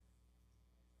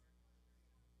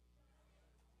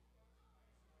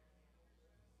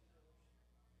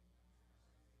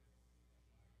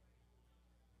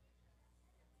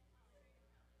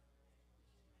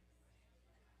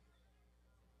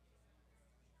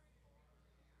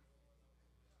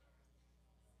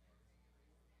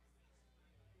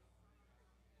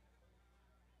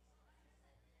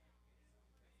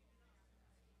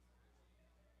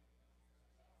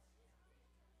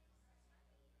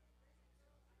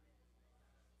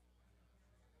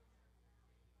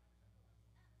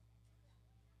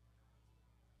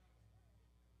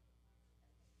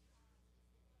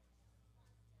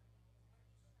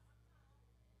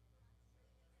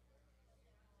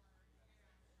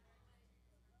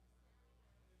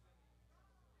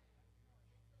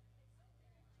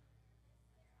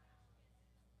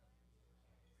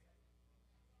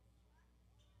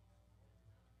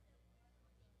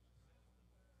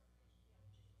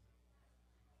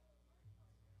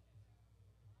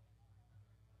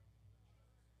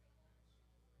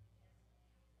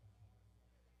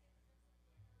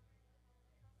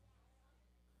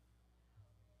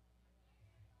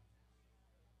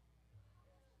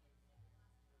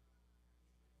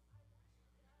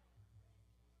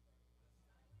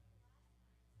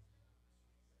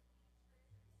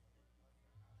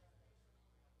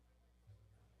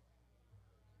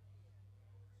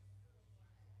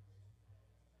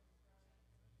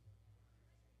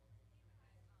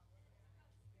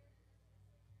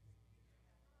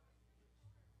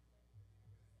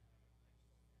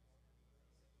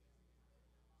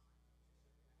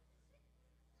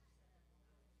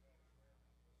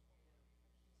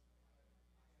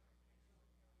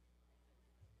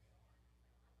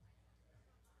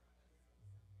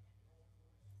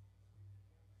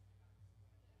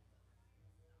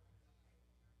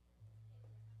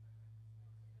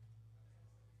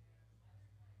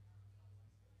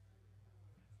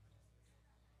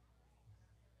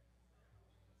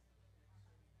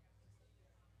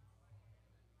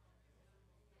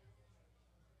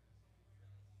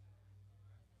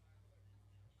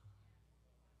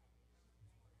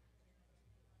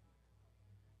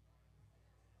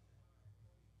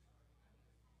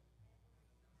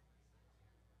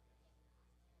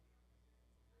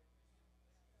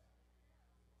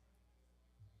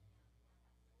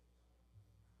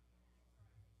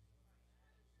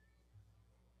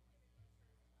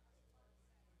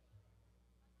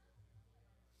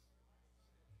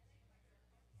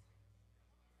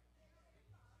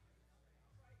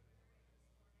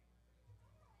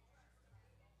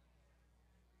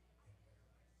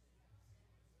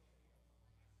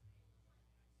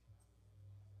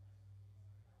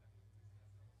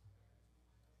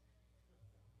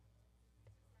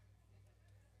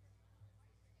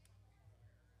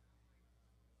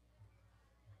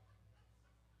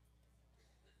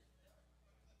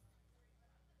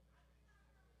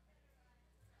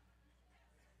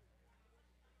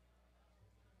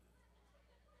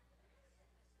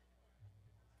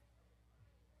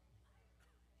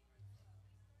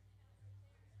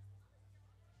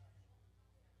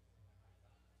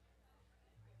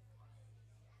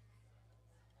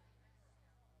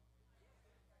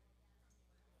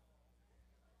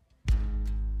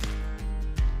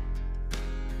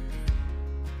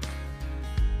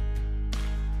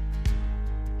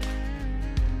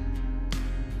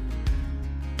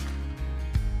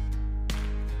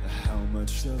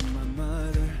much of my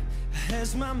mother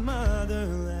has my mother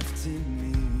left in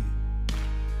me?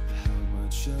 How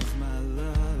much of my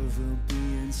love will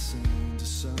be insane to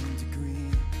some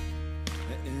degree?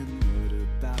 And what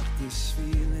about this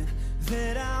feeling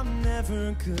that I'm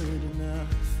never good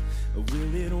enough?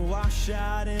 Will it wash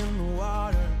out in the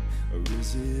water, or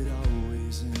is it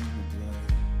always in the blood?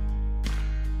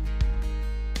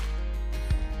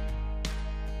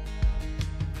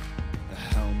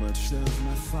 How much of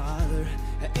my father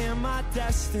am I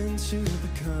destined to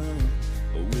become?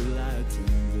 Or will I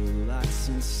dim the lights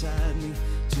inside me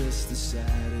just to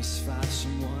satisfy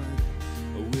someone?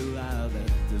 Or will I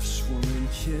let this woman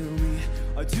kill me,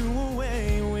 or do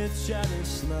away with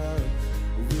jealous love?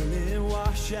 Or will it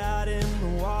wash out in the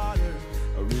water,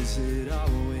 or is it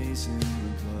always in the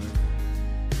blood?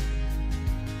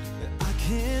 I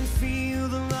can feel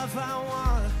the love I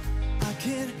want, I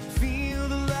can feel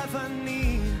the love I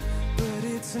need, but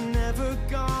it's never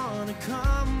gonna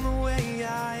come the way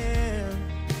I am.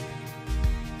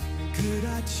 Could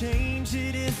I change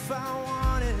it if I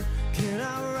wanted? Can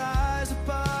I rise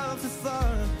above the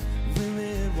flood? Will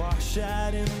it wash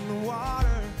out in the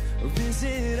water, or is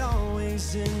it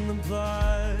always in the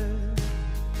blood?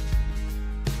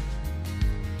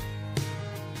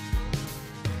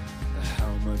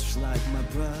 How much like my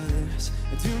brothers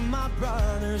do my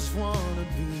brothers wanna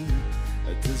be?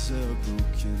 Does a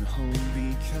broken home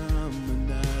become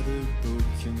another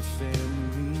broken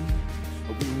family?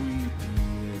 Or will we be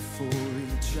there for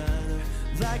each other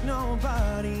like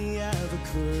nobody ever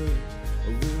could?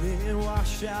 Or will it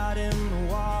wash out in the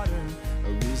water,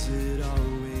 or is it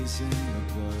always in the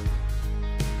blood?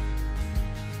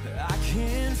 I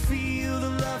can feel the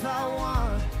love I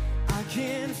want, I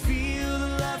can feel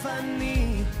the love I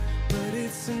need, but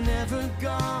it's never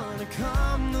gonna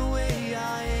come the way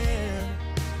I am.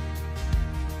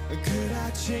 Could I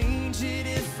change it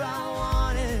if I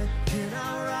wanted? Can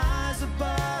I rise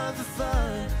above the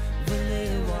flood? Will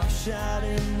it wash out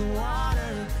in the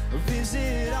water, or is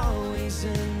it always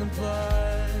in the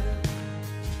blood?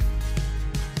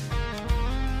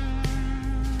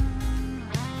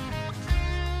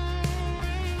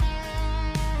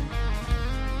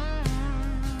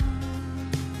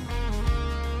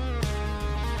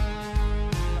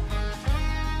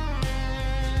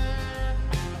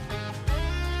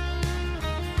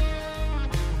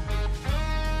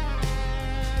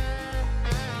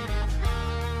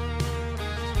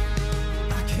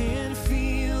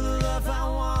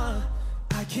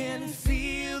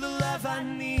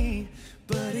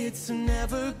 It's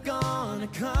never gonna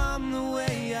come the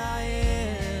way I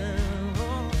am.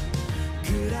 Oh.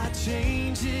 Could I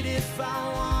change it if I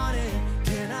wanted?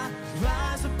 Can I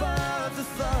rise above the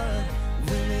flood?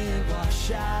 Will it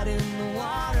wash out in the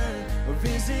water, or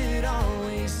is it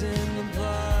always in the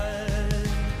blood?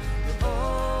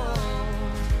 Oh,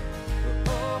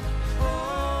 oh,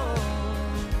 oh,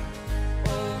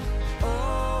 oh, oh,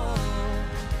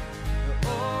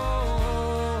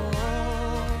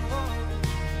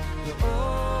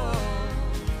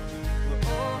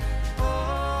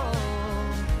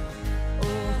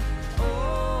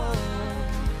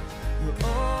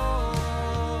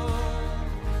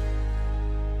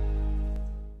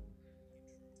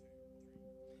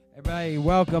 Everybody,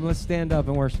 welcome. Let's stand up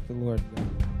and worship the Lord.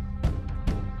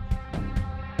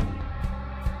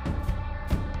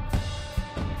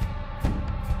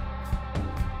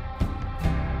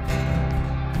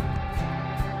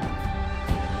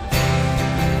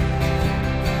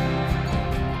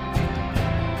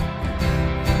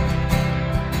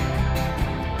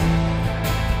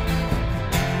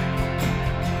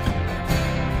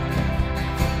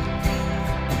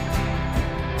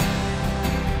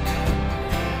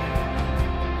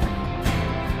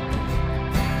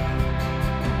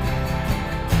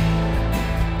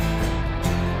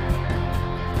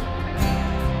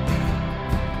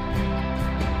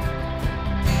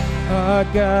 Our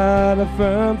God, a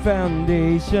firm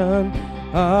foundation,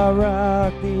 our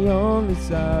rock, the only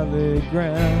solid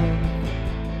ground.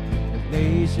 As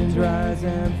nations rise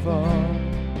and fall,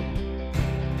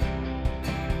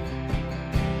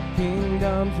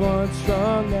 kingdoms once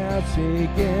strong, now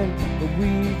shaken, but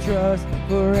we trust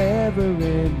forever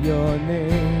in your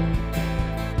name,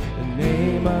 the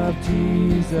name of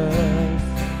Jesus.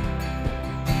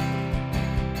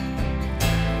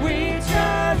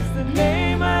 The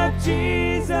name of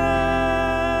Jesus. You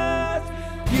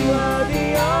are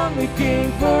the only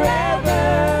King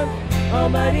forever.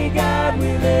 Almighty God,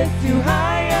 we lift you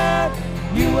higher.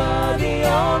 You are the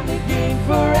only King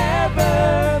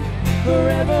forever,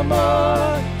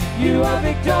 forevermore. You are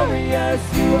victorious.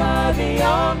 You are the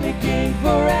only King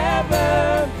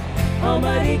forever,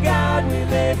 Almighty God, we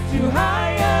lift you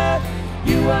higher.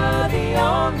 You are the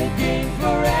only King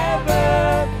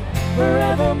forever,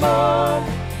 forevermore.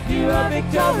 You are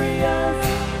victorious.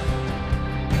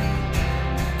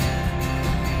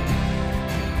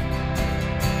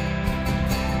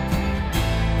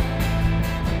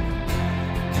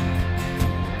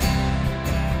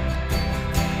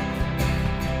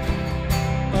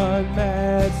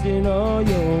 Unmatched in all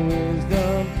your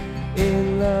wisdom,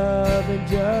 in love and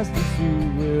justice you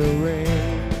will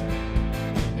reign,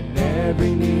 and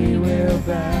every knee will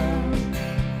bow.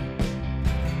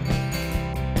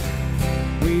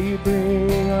 We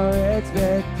bring our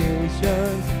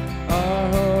expectations, our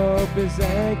hope is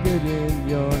anchored in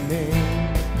your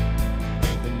name,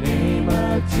 the name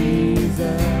of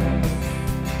Jesus.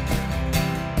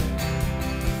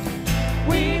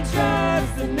 We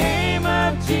trust the name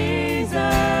of Jesus.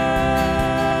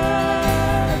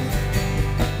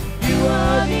 You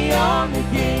are the only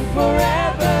King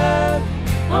forever.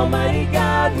 Almighty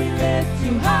God, we lift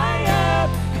you higher.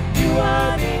 You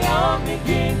are the only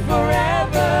King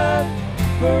forever,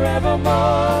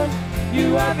 forevermore.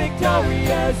 You are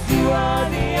victorious. You are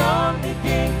the only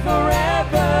King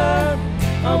forever.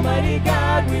 Almighty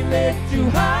God, we lift you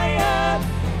higher.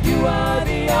 You are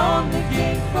the only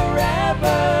King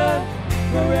forever,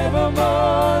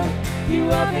 forevermore.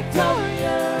 You are victorious.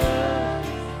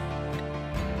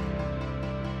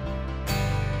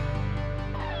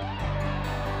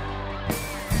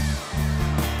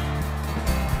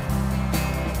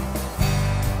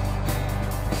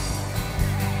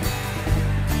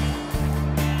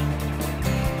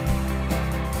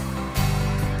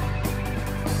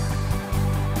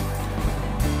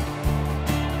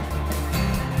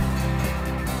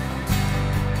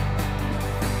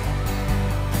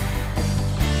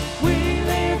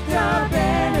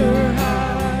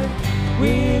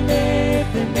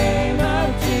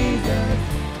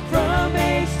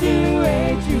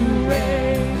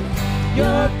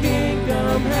 Your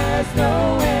kingdom has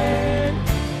no end.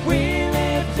 We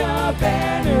lift our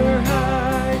banner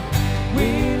high.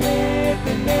 We lift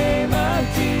the name of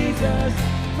Jesus.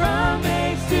 From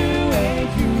age to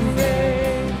age you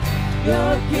reign.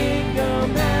 Your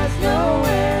kingdom has no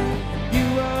end.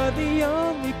 You are the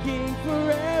only King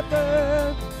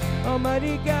forever.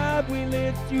 Almighty God, we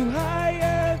lift you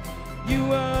higher.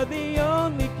 You are the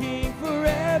only King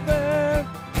forever,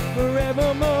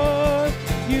 forevermore.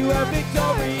 You are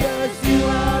victorious, you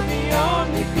are the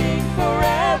only King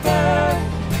forever.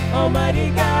 Almighty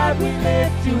God, we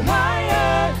lift you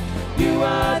higher. You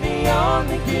are the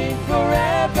only King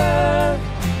forever,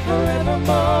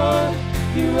 forevermore.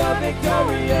 You are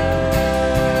victorious.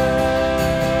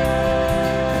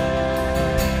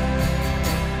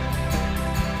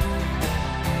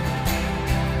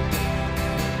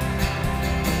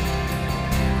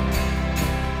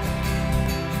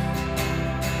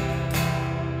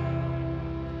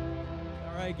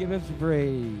 Give him some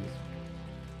praise.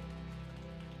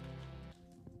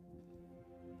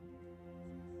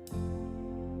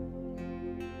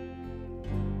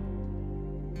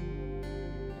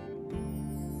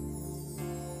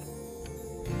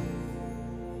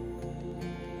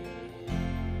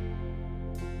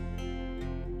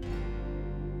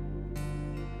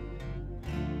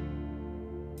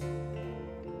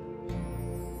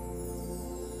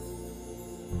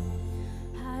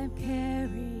 I've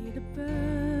carried a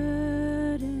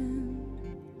burden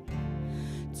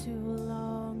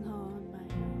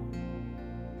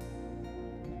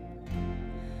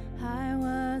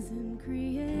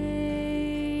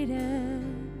created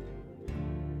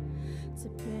to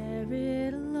bear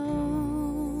it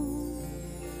alone.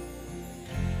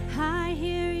 I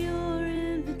hear your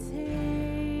invitation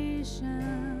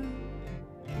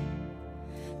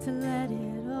to let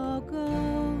it all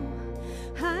go.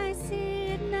 I see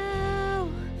it now,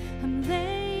 I'm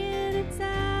laying it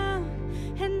down,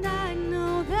 and I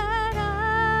know that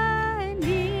I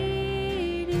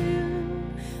need you.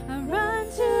 I run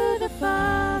to the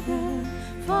Father,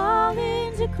 fall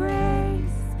into grace.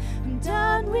 I'm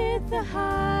done with the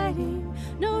hiding,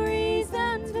 no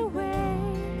reason to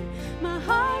wait. My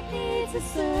heart needs a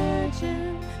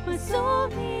surgeon, my soul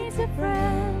needs a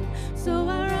friend. So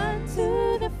I run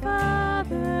to the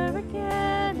Father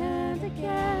again and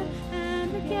again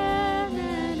and again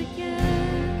and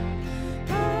again.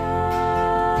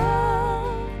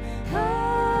 Oh,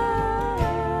 oh.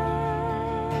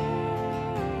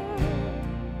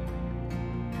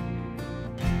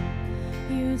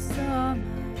 You saw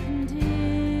my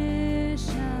condition,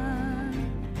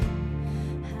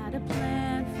 had a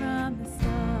plan from the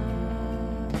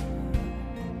start.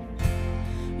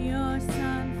 Your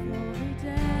Son for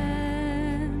redemption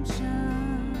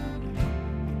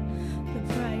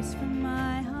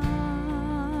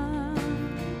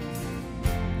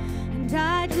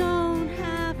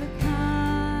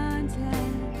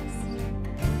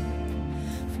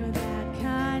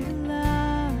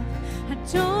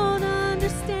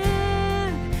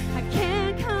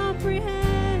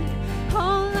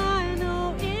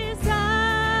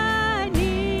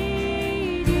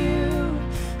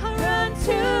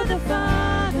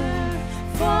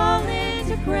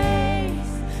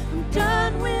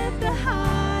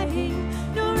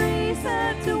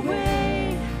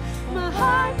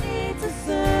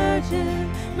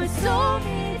soul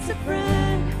needs a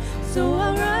friend, so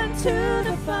I'll run to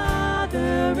the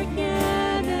Father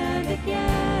again and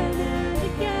again and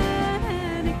again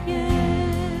and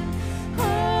again. Oh,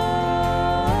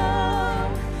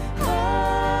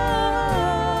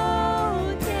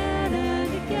 again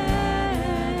and again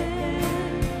and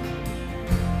again.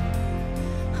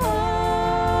 Oh,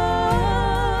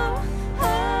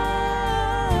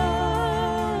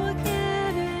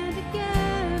 again and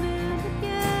again and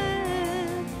again.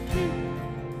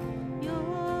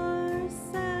 Your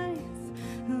sights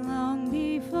long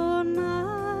before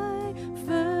my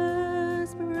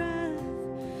first breath,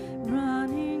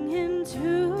 running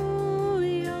into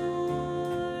your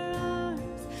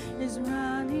arms is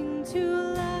running to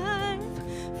life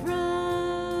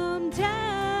from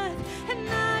death, and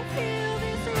I feel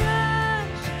this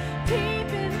rush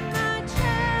deep in my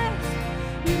chest.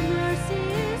 Your mercy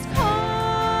is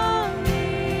calling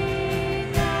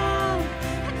out,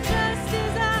 and just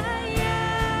as I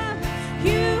am,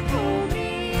 you pull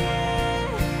me in,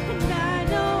 and I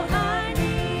know I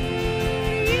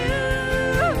need you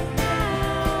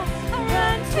now. I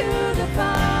run to the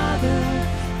Father,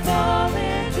 fall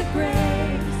into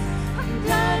grace. I'm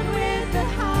done with the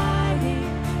hiding,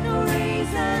 no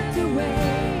reason to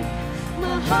wait.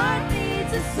 My heart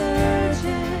needs a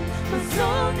surgeon, my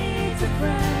soul needs a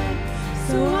friend,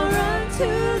 so I'll run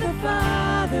to the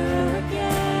Father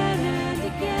again and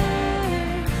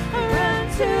again. I run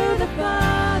to the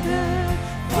Father,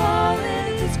 fall in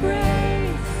His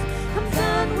grace. I'm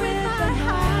done with my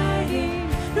hiding,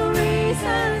 no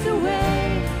reason to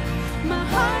wait. My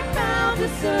heart found a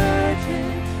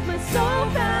surgeon, my soul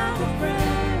found a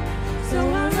friend, so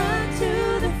I run to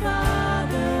the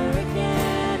Father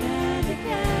again and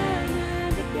again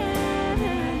and again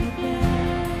and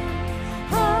again.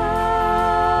 Oh,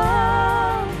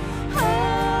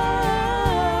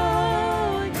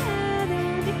 again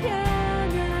and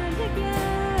again and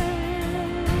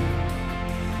again.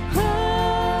 Oh,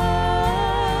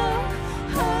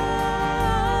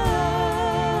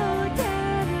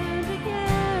 again and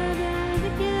again and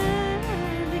again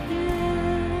and again.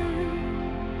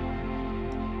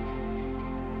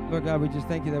 Lord God, we just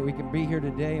thank you that we can be here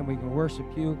today and we can worship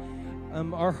you.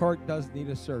 Our heart does need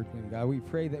a surgeon, God. We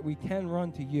pray that we can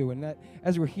run to you, and that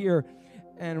as we're here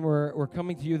and we're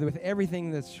coming to you with everything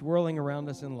that's swirling around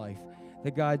us in life,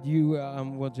 that God, you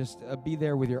will just be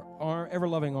there with your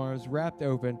ever-loving arms wrapped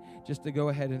open, just to go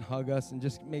ahead and hug us and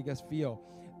just make us feel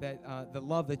that the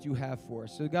love that you have for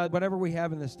us. So God, whatever we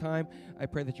have in this time, I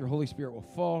pray that your Holy Spirit will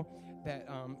fall, that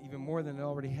even more than it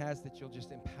already has, that you'll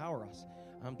just empower us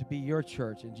to be your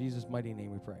church. In Jesus' mighty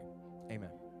name we pray. Amen.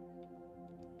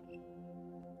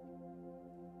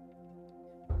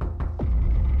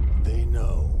 They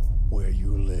know where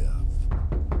you live.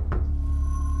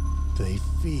 They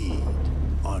feed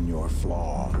on your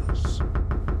flaws.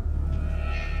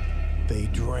 They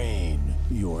drain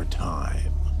your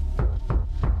time.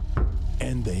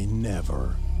 And they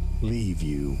never leave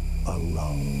you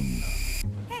alone.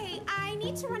 Hey, I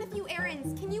need to run a few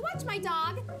errands. Can you watch my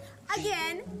dog?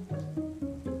 Again.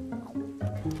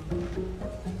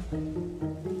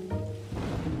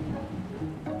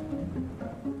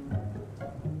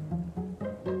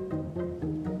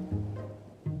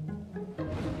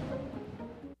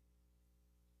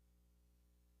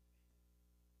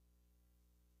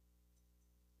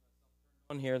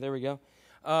 On here, there we go.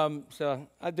 So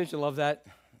don't you love that?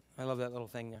 I love that little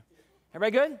thing there.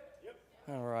 Everybody good? Yep.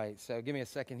 All right. So give me a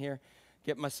second here.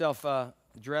 Get myself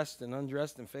dressed and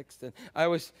undressed and fixed. And I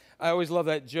always love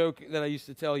that joke that I used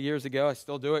to tell years ago. I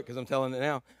still do it because I'm telling it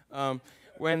now.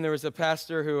 When there was a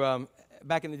pastor who,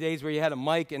 back in the days where you had a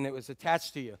mic and it was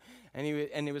attached to you, and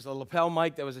it was a lapel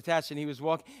mic that was attached, and he was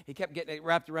walking. He kept getting it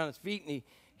wrapped around his feet, and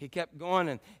he kept going,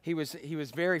 and he was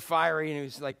very fiery, and he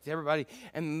was like to everybody.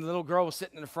 And the little girl was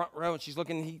sitting in the front row, and she's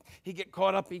looking. He'd get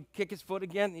caught up. He'd kick his foot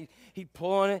again. He'd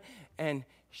pull on it, and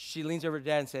she leans over to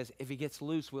Dad and says, "If he gets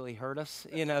loose, will he hurt us?"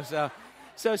 You know.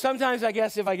 So sometimes I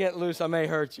guess if I get loose, I may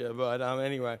hurt you. But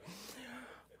anyway.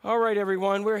 All right,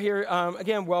 everyone. We're here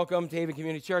again. Welcome to Haven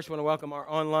Community Church. I want to welcome our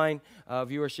online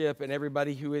viewership and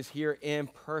everybody who is here in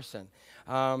person.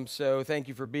 So thank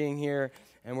you for being here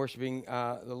and worshiping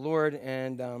the Lord.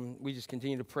 And we just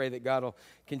continue to pray that God will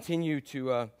continue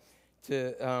to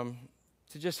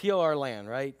just heal our land,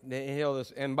 right? Heal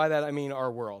this, and by that I mean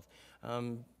our world.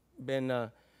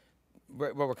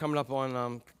 We're coming up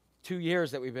on 2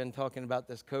 years that we've been talking about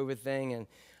this COVID thing,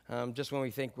 and just when we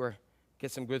think we're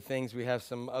get some good things, we have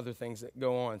some other things that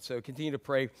go on. So continue to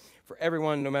pray for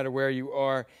everyone, no matter where you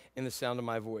are in the sound of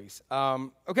my voice.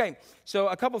 Okay, so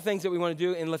a couple things that we want to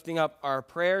do in lifting up our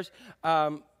prayers.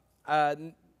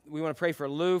 we want to pray for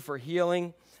Lou for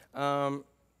healing.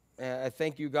 I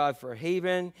thank you, God, for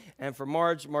Haven and for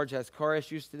Marge. Marge has car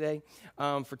issues today.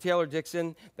 For Taylor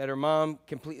Dixon, that her mom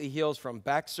completely heals from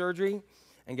back surgery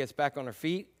and gets back on her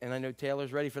feet. And I know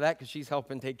Taylor's ready for that because she's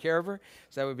helping take care of her,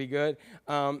 so that would be good.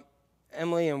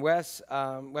 Emily and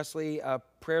Wesley,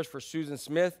 prayers for Susan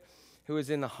Smith, who is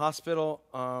in the hospital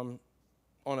on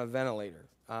a ventilator.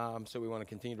 So we want to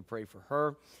continue to pray for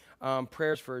her.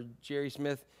 Prayers for Jerry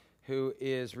Smith, who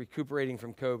is recuperating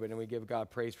from COVID, and we give God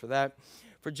praise for that.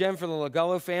 For Jen, for the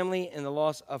Lagullo family, and the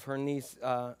loss of her niece,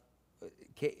 what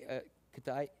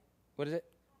is it?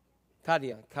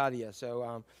 Kadia.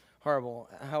 So horrible.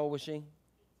 How old was she?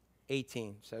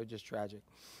 18, so just tragic.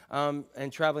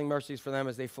 And traveling mercies for them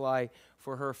as they fly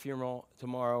for her funeral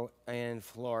tomorrow in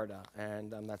Florida.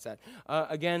 And that's that.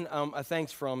 Again, a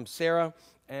thanks from Sarah,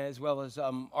 as well as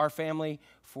our family,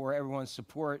 for everyone's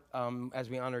support as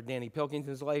we honor Danny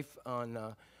Pilkington's life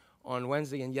on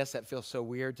Wednesday. And yes, that feels so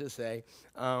weird to say,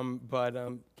 but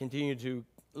continue to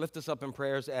lift us up in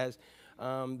prayers as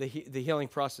the healing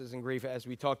process and grief, as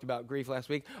we talked about grief last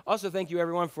week. Also, thank you,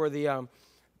 everyone, for the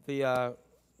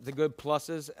good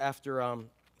pluses after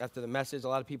the message. A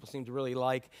lot of people seem to really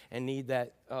like and need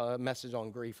that message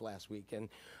on grief last week, and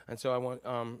so I want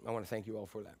to thank you all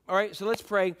for that. All right, so let's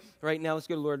pray right now. Let's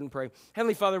go to the Lord and pray.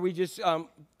 Heavenly Father, we just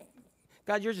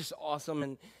God, you're just awesome,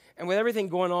 and with everything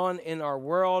going on in our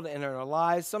world and in our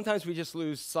lives, sometimes we just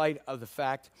lose sight of the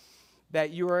fact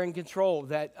that you are in control.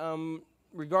 That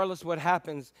regardless of what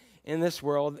happens in this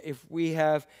world, if we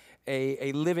have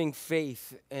a living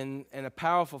faith and a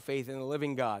powerful faith in the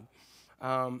living God,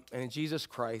 and in Jesus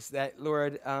Christ, that,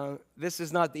 Lord, this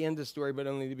is not the end of the story, but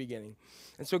only the beginning.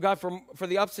 And so, God, for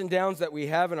the ups and downs that we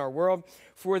have in our world,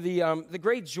 for the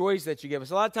great joys that you give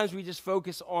us. A lot of times we just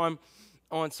focus on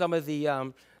some of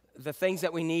the things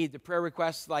that we need, the prayer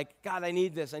requests, like, God, I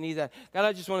need this, I need that. God,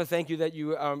 I just want to thank you that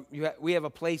we have a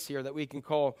place here that we can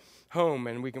call home,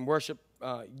 and we can worship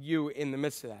you in the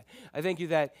midst of that. I thank you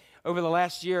that over the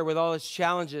last year, with all its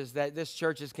challenges, that this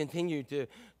church has continued to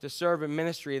serve in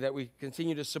ministry, that we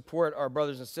continue to support our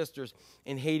brothers and sisters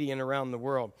in Haiti and around the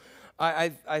world.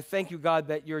 I thank you, God,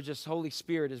 that your just Holy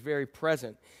Spirit is very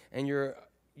present, and you're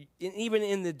even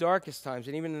in the darkest times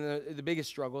and even in the biggest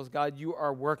struggles, God, you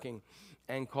are working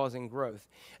and causing growth.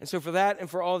 And so for that and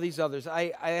for all these others,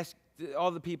 I ask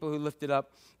all the people who lifted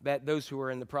up, that those who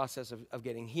are in the process of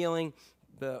getting healing,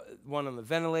 the one on the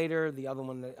ventilator, the other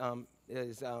one that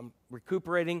is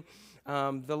recuperating,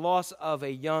 the loss of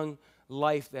a young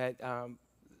life that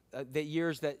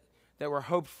years that were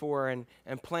hoped for and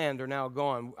planned are now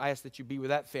gone. I ask that you be with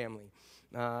that family.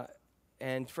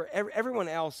 And for everyone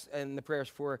else in the prayers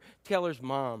for Taylor's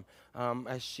mom,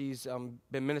 as she's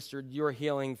been ministered your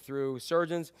healing through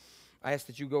surgeons, I ask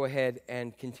that you go ahead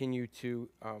and continue to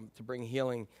bring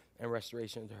healing and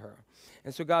restoration to her.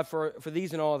 And so, God, for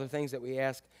these and all other things that we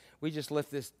ask, we just lift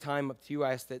this time up to you.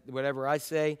 I ask that whatever I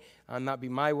say not be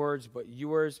my words, but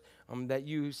yours, that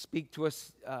you speak to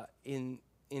us in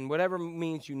whatever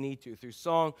means you need to, through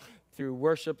song, through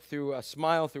worship, through a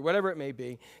smile, through whatever it may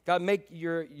be. God, make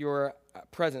your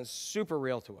presence super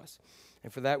real to us.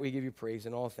 And for that, we give you praise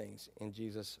in all things. In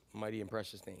Jesus' mighty and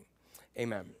precious name,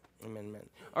 amen. Amen, amen.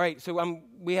 All right, so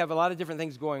we have a lot of different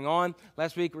things going on.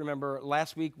 Last week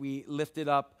we lifted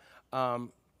up our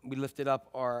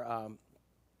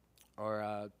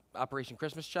Operation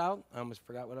Christmas Child. I almost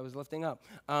forgot what I was lifting up.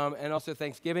 And also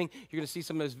Thanksgiving. You're going to see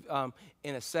some of those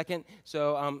in a second.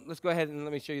 So let's go ahead and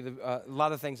let me show you a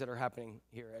lot of things that are happening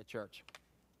here at church.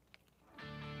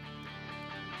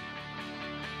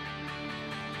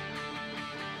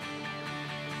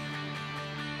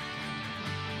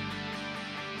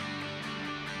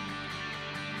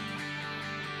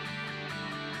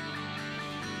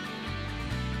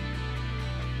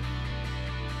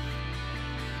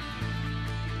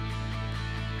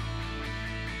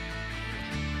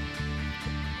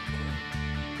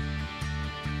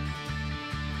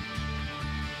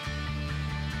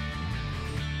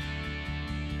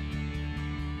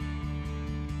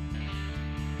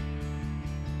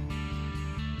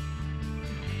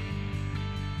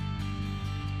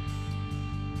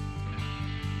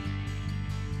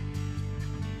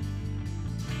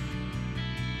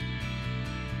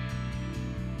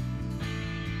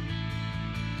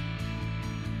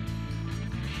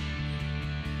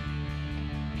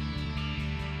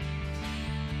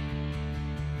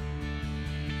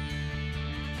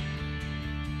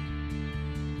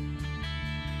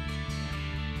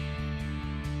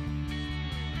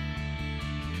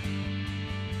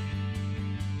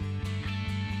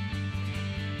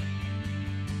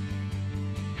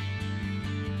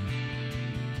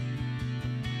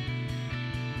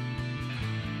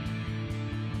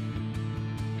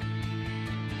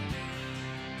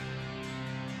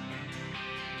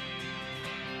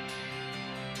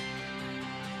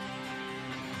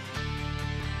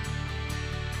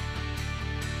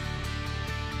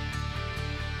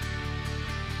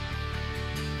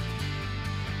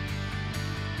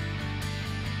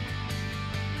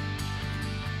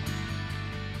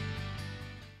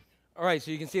 All right,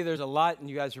 so you can see there's a lot, and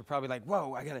you guys are probably like,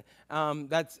 "Whoa, I gotta."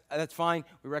 That's fine.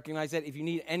 We recognize that. If you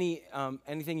need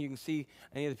anything, you can see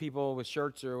any of the people with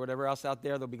shirts or whatever else out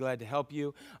there. They'll be glad to help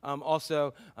you.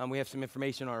 Also, we have some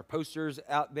information on our posters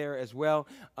out there as well.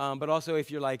 But also, if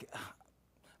you're like,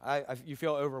 you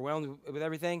feel overwhelmed with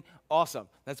everything, awesome.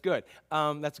 That's good.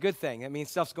 That's a good thing. That means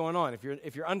stuff's going on. If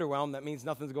you're underwhelmed, that means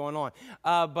nothing's going on.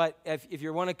 But if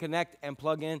you want to connect and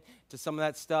plug in to some of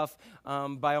that stuff,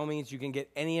 by all means, you can get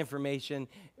any information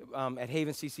at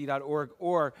havencc.org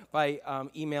or by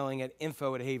emailing at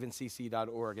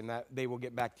info@havencc.org, and that they will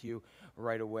get back to you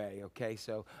right away. Okay,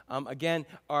 so again,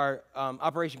 our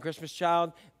Operation Christmas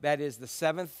Child, that is the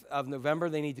 7th of November.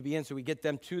 They need to be in, so we get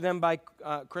them to them by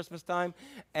Christmas time,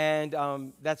 and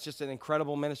that's just an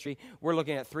incredible ministry. We're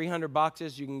looking at 300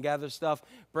 boxes. You can gather stuff,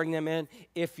 bring them in.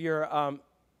 If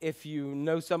you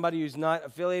know somebody who's not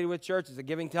affiliated with church, it's a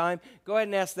giving time, go ahead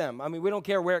and ask them. I mean, we don't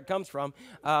care where it comes from.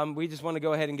 We just want to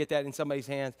go ahead and get that in somebody's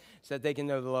hands so that they can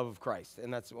know the love of Christ,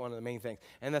 and that's one of the main things.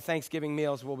 And the Thanksgiving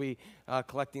meals, we'll be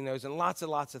collecting those and lots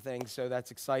of things, so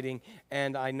that's exciting.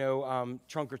 And I know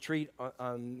Trunk or Treat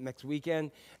on next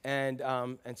weekend, and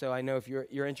so I know if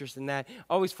you're interested in that.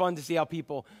 Always fun to see how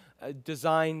people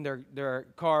design their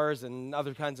cars and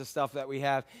other kinds of stuff that we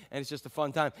have, and it's just a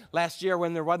fun time. Last year,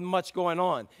 when there wasn't much going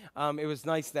on, it was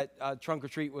nice that Trunk or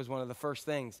Treat was one of the first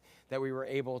things that we were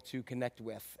able to connect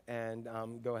with and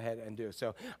go ahead and do.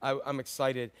 So I'm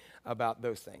excited about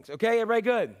those things. Okay, everybody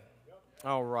good?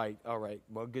 All right.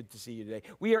 Well, good to see you today.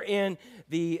 We are in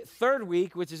the third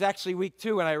week, which is actually week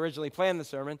 2 when I originally planned the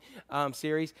sermon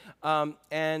series.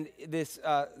 And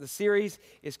the series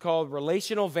is called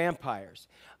Relational Vampires,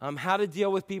 how to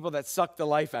deal with people that suck the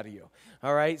life out of you.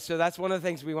 All right, so that's one of the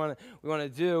things we want to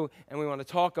do, and we want to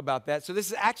talk about that. So this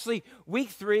is actually week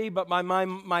 3, but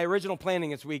my original planning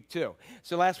is week 2.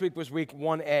 So last week was week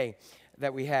 1A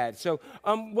that we had. So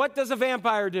what does a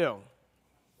vampire do?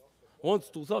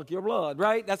 Wants to suck your blood,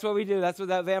 right? That's what we do. That's what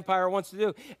that vampire wants to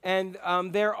do. And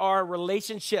there are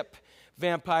relationship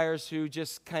vampires who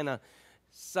just kind of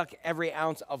suck every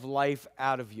ounce of life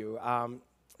out of you.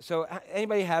 So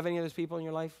anybody have any of those people in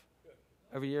your life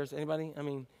over years? Anybody? I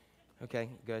mean, okay,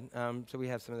 good. So we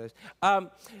have some of those.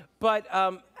 But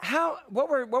what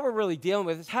we're really dealing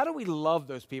with is how do we love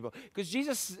those people? Because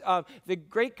Jesus, the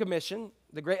Great Commission,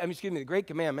 the Great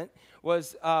Commandment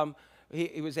was.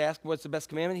 He was asked, what's the best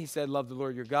commandment? He said, love the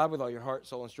Lord your God with all your heart,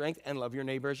 soul, and strength, and love your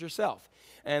neighbor as yourself.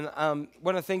 And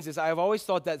one of the things is I've always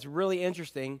thought that's really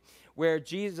interesting, where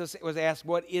Jesus was asked,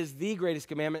 what is the greatest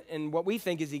commandment? And what we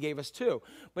think is he gave us 2.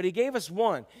 But he gave us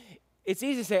 1. It's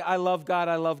easy to say, I love God,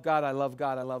 I love God, I love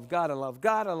God, I love God, I love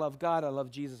God, I love God, I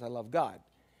love Jesus, I love God.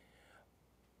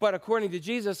 But according to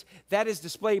Jesus, that is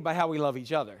displayed by how we love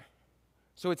each other.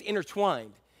 So it's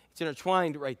intertwined. It's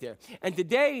intertwined right there. And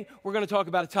today, we're going to talk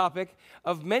about a topic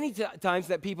of many times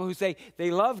that people who say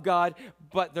they love God,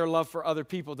 but their love for other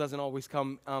people doesn't always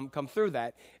come through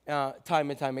that time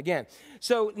and time again.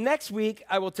 So next week,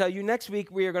 I will tell you,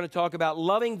 we are going to talk about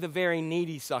loving the very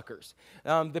needy suckers,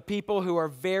 the people who are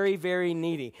very, very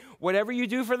needy. Whatever you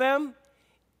do for them,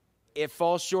 it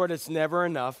falls short. It's never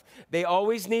enough. They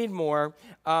always need more.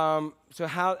 So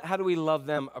how do we love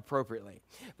them appropriately?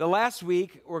 The last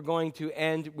week, we're going to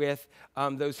end with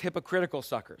those hypocritical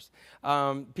suckers,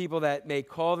 people that may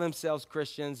call themselves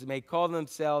Christians, may call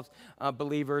themselves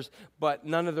believers, but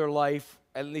none of their life,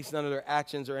 at least none of their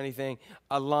actions or anything,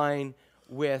 align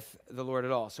with the Lord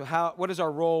at all. So what is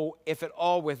our role, if at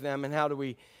all, with them, and how do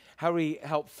we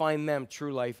help find them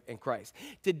true life in Christ?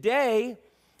 Today,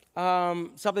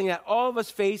 something that all of us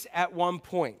face at one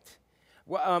point.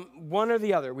 One or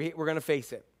the other, we're going to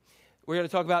face it. We're going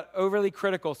to talk about overly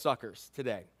critical suckers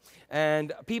today.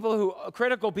 And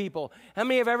critical people, how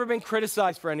many have ever been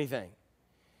criticized for anything?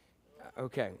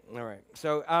 Okay, all right.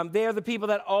 So they are the people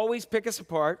that always pick us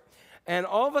apart. And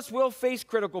all of us will face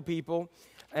critical people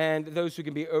and those who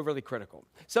can be overly critical.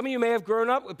 Some of you may have grown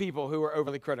up with people who are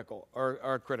overly critical or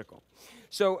are critical.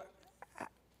 So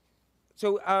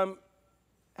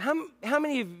how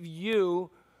many of you,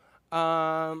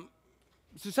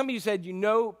 so some of you said you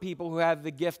know people who have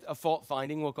the gift of fault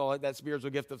finding, we'll call it that spiritual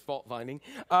gift of fault finding.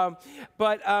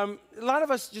 But a lot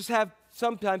of us just have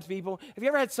sometimes people, have you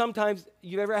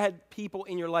ever had people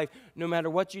in your life, no matter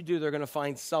what you do, they're going to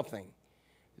find something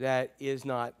that is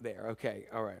not there. Okay,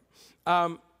 all right.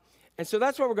 And so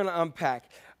that's what we're going to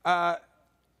unpack.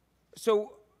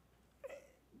 So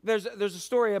there's a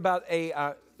story about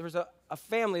there was a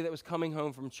family that was coming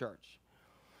home from church.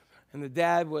 And the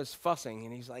dad was fussing,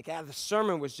 and he's like, the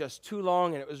sermon was just too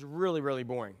long, and it was really, really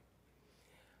boring.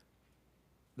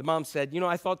 the mom said,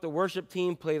 I thought the worship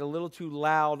team played a little too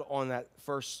loud on that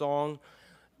first song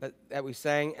that we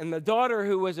sang. And the daughter,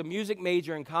 who was a music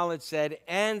major in college, said,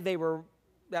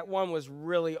 that one was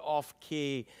really off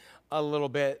key a little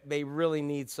bit. They really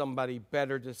need somebody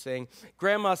better to sing.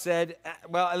 Grandma said,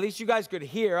 well, at least you guys could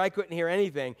hear. I couldn't hear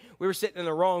anything. We were sitting in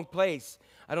the wrong place.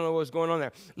 I don't know what was going on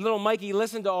there. Little Mikey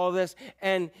listened to all this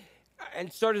and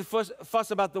started to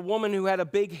fuss about the woman who had a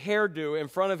big hairdo in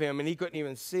front of him, and he couldn't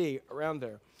even see around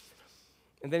there.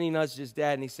 And then he nudged his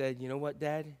dad, and he said, you know what,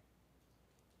 Dad?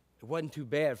 It wasn't too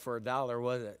bad for $1,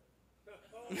 was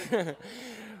it?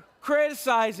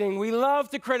 Criticizing. We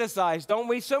love to criticize, don't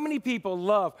we? So many people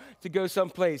love to go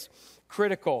someplace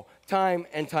critical time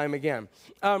and time again.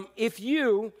 If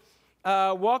you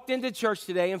walked into church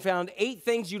today and found 8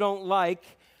 things you don't like,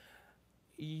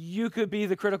 you could be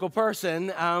the critical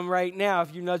person right now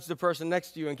if you nudged the person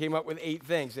next to you and came up with 8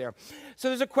 things there. So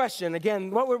there's a question. Again,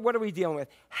 what are we dealing with?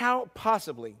 How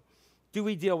possibly do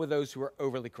we deal with those who are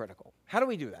overly critical? How do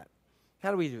we do that? How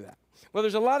do we do that? Well,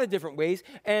 there's a lot of different ways,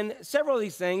 and several of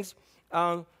these things,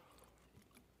 there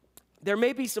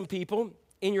may be some people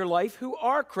in your life who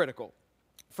are critical.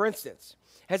 For instance,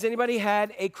 has anybody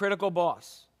had a critical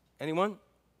boss? Anyone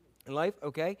in life?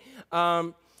 Okay.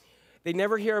 They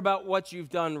never hear about what you've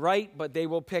done right, but they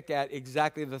will pick at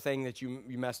exactly the thing that you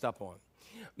messed up on.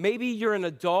 Maybe you're an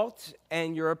adult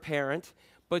and you're a parent,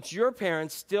 but your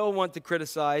parents still want to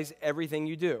criticize everything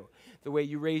you do. The way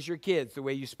you raise your kids, the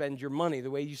way you spend your money,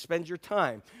 the way you spend your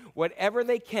time. Whatever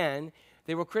they can,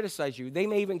 they will criticize you. You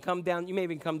may even come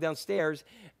downstairs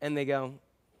and they go,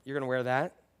 you're going to wear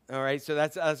that? All right, so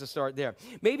that's a start there.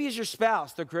 Maybe it's your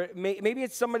spouse. Maybe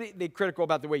it's somebody they're critical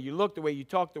about the way you look, the way you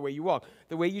talk, the way you walk,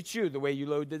 the way you chew, the way you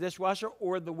load the dishwasher,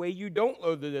 or the way you don't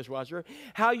load the dishwasher,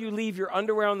 how you leave your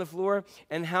underwear on the floor,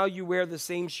 and how you wear the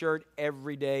same shirt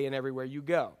every day and everywhere you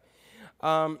go.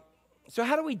 So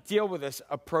how do we deal with this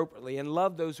appropriately and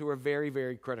love those who are very,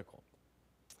 very critical?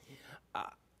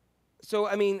 Has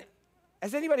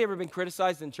anybody ever been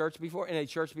criticized in a church before?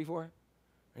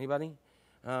 Anybody?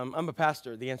 I'm a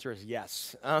pastor. The answer is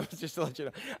yes, just to let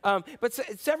you know. But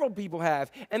several people have,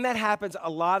 and that happens a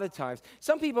lot of times.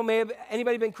 Some people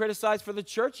anybody been criticized for the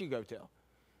church you go to?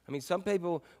 Some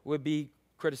people would be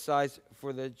criticized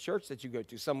for the church that you go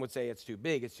to. Some would say it's too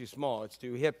big, it's too small, it's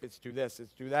too hip, it's too this,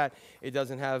 it's too that. It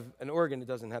doesn't have an organ, it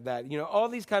doesn't have that. All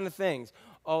these kind of things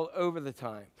all over the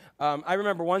time. I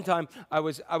remember one time I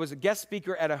was a guest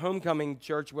speaker at a homecoming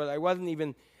church where I wasn't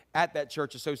even at that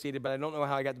church associated, but I don't know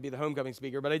how I got to be the homecoming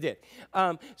speaker, but I did.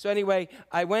 So anyway,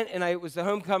 I went and I was the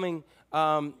homecoming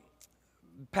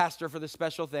pastor for this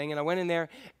special thing, and I went in there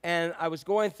and I was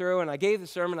going through and I gave the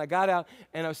sermon. I got out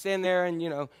and I was standing there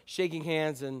and shaking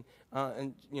hands and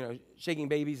shaking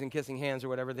babies and kissing hands or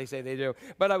whatever they say they do.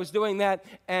 But I was doing that,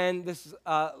 and this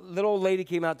little old lady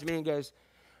came out to me and goes,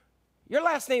 "Your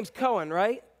last name's Cohen,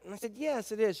 right?" And I said,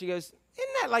 "Yes, it is." She goes,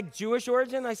 "Isn't that like Jewish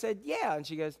origin?" I said, "Yeah." And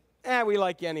she goes, "We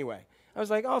like you anyway." I was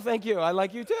like, "Oh, thank you. I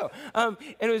like you too." And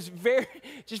it was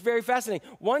very fascinating.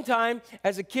 One time,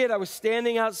 as a kid, I was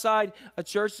standing outside a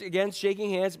church, again, shaking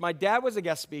hands. My dad was a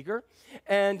guest speaker,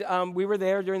 and we were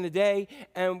there during the day,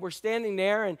 and we're standing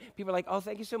there, and people are like, "Oh,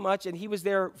 thank you so much." And he was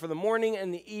there for the morning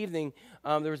and the evening.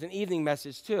 There was an evening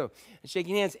message, too, and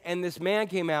shaking hands. And this man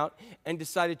came out and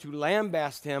decided to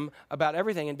lambast him about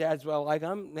everything. And Dad's, well, like,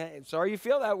 "I'm sorry you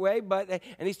feel that way," but,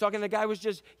 and he's talking, the guy was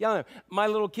just yelling. My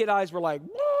little kid eyes were like,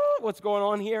 what's going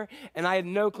on here? And I had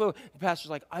no clue. The pastor's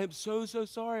like, "I am so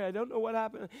sorry. I don't know what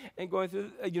happened." And going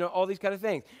through, all these kind of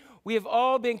things. We have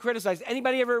all been criticized.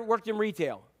 Anybody ever worked in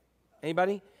retail?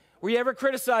 Anybody? Were you ever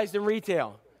criticized in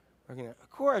retail? Of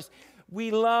course. We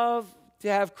love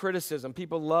to have criticism.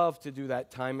 People love to do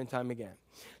that time and time again.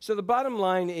 So the bottom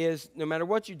line is, no matter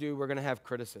what you do, we're going to have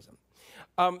criticism.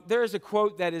 There is a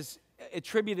quote that is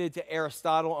attributed to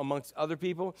Aristotle amongst other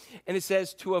people, and it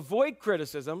says, "To avoid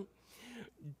criticism,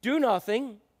 do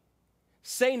nothing,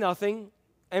 say nothing,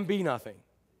 and be nothing."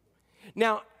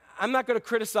 Now, I'm not going to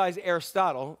criticize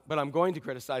Aristotle, but I'm going to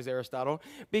criticize Aristotle,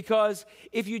 because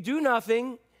if you do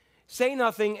nothing, say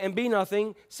nothing, and be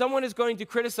nothing, someone is going to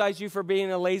criticize you for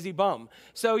being a lazy bum.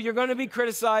 So you're going to be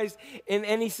criticized in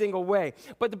any single way.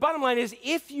 But the bottom line is,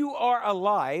 if you are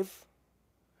alive,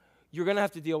 you're going to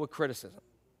have to deal with criticism,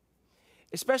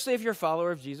 especially if you're a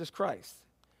follower of Jesus Christ.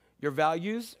 Your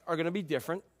values are going to be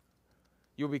different.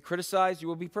 You will be criticized. You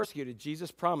will be persecuted.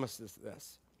 Jesus promises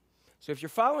this. So if you're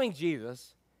following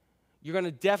Jesus, you're going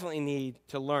to definitely need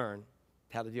to learn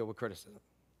how to deal with criticism.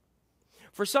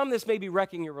 For some, this may be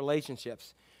wrecking your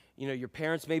relationships. Your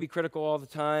parents may be critical all the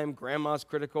time. Grandma's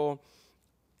critical.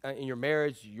 In your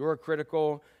marriage, you're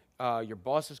critical. Your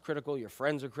boss is critical. Your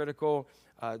friends are critical.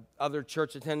 Other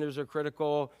church attenders are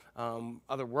critical.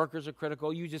 Other workers are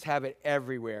critical. You just have it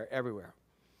everywhere, everywhere.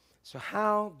 So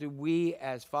how do we,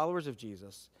 as followers of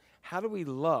Jesus, how do we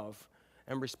love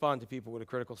and respond to people with a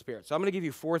critical spirit? So I'm going to give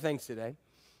you 4 things today.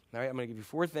 All right, I'm going to give you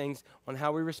 4 things on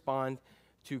how we respond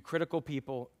to critical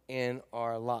people in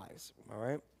our lives. All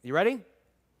right, you ready?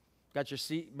 Got your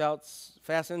seat belts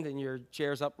fastened and your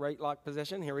chairs upright lock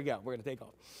position? Here we go. We're going to take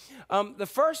off. The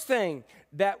first thing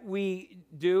that we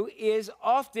do is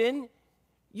often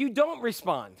you don't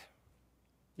respond.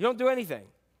 You don't do anything.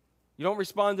 You don't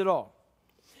respond at all.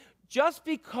 Just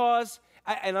because,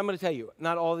 and I'm going to tell you,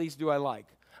 not all of these do I like.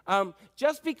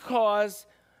 Just because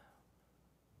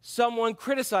someone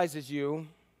criticizes you,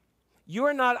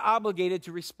 you're not obligated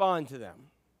to respond to them.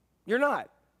 You're not.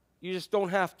 You just don't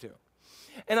have to.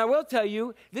 And I will tell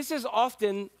you, this is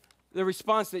often the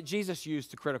response that Jesus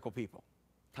used to critical people.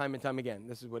 Time and time again,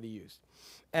 this is what he used.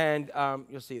 And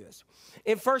you'll see this.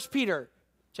 In 1 Peter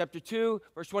chapter 2,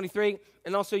 verse 23,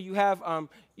 and also you have,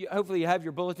 hopefully you have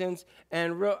your bulletins.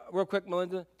 And real quick,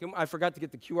 Melinda, I forgot to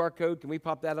get the QR code. Can we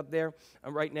pop that up there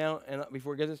right now? And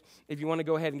before we get this, if you want to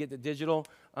go ahead and get the digital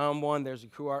one, there's a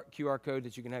QR code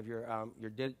that you can have your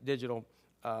digital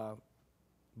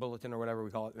bulletin or whatever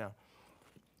we call it now.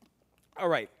 All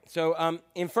right, so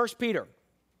in 1 Peter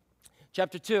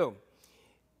chapter 2,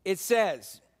 it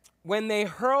says, when they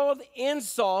hurled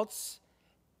insults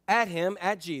at him,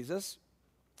 at Jesus,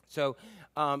 so,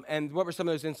 and what were some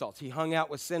of those insults? He hung out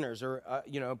with sinners or,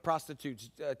 prostitutes,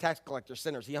 tax collectors,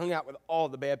 sinners. He hung out with all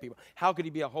the bad people. How could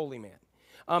he be a holy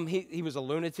man? He was a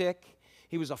lunatic.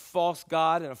 He was a false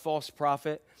god and a false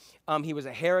prophet. He was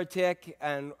a heretic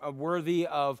and worthy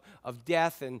of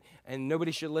death, and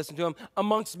nobody should listen to him,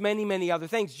 amongst many, many other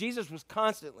things. Jesus was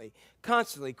constantly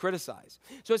criticized.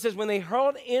 So it says, when they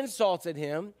hurled insults at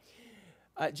him,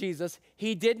 Jesus,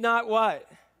 he did not what?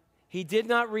 He did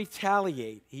not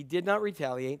retaliate. He did not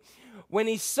retaliate. When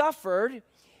he suffered,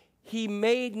 he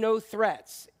made no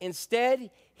threats. Instead,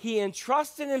 he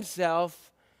entrusted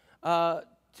himself to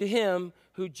him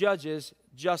who judges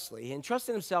justly. He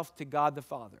entrusted himself to God the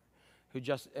Father, he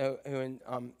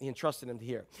entrusted him to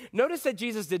hear. Notice that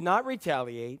Jesus did not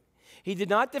retaliate. He did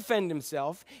not defend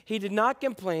himself. He did not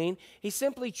complain. He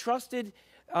simply trusted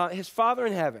his Father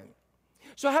in heaven.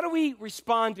 So how do we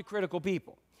respond to critical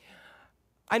people?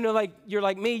 I know, like, you're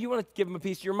like me, you want to give them a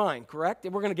piece of your mind, correct?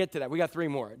 And we're going to get to that. We got 3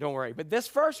 more, don't worry. But this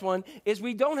first one is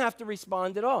we don't have to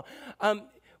respond at all.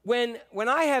 When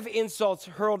I have insults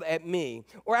hurled at me,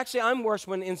 or actually I'm worse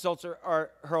when insults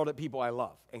are hurled at people I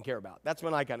love and care about. That's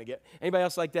when I kind of get. Anybody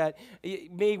else like that?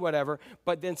 Me, whatever.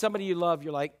 But then somebody you love,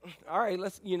 you're like, all right,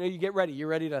 you get ready. You're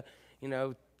ready to,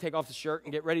 take off the shirt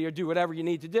and get ready to do whatever you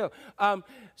need to do.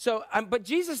 But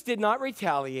Jesus did not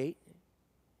retaliate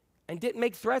and didn't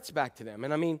make threats back to them.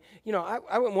 And I mean,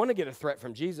 I wouldn't want to get a threat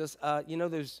from Jesus.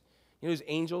 Those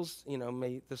angels,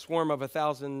 may the swarm of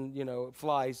 1,000,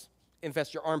 flies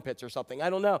infest your armpits or something. I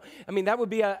don't know. I mean, that would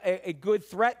be a good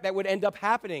threat that would end up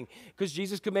happening because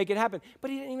Jesus could make it happen. But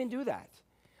he didn't even do that.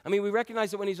 I mean, we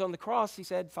recognize that when he's on the cross, he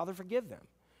said, Father, forgive them,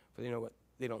 for they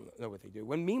don't know what they do.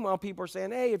 When meanwhile, people are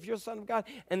saying, hey, if you're the Son of God,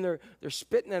 and they're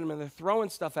spitting at him and they're throwing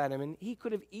stuff at him, and he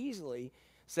could have easily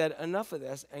said enough of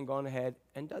this and gone ahead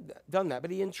and done that.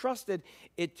 But he entrusted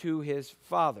it to his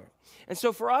Father. And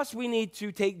so for us, we need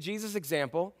to take Jesus'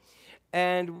 example,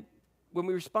 and when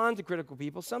we respond to critical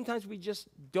people, sometimes we just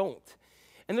don't.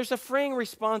 And there's a freeing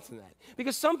response in that.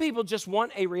 Because some people just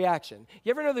want a reaction. You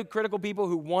ever know the critical people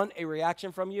who want a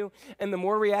reaction from you? And the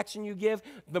more reaction you give,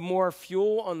 the more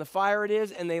fuel on the fire it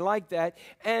is, and they like that.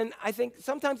 And I think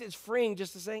sometimes it's freeing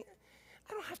just to say,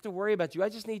 I don't have to worry about you. I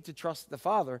just need to trust the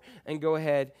Father and go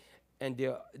ahead and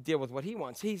deal with what he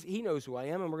wants. He knows who I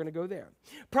am, and we're going to go there.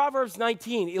 Proverbs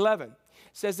 19:11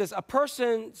 says this, a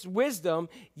person's wisdom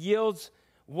yields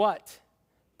what?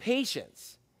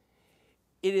 Patience.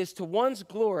 It is to one's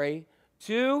glory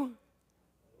to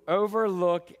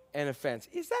overlook an offense.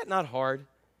 Is that not hard?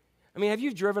 I mean, have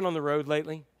you driven on the road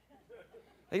lately?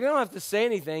 Like, they don't have to say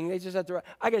anything. They just have to.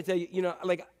 I got to tell you,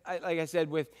 like I said,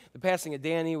 with the passing of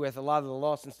Danny, with a lot of the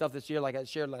loss and stuff this year, like I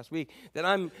shared last week, that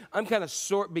I'm kind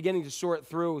of beginning to sort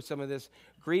through some of this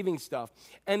grieving stuff.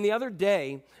 And the other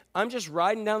day, I'm just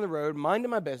riding down the road,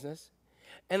 minding my business,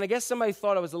 and I guess somebody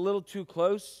thought I was a little too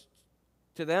close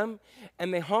to them,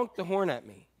 and they honked the horn at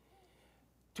me.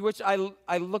 To which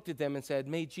I looked at them and said,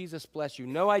 may Jesus bless you.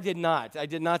 No, I did not. I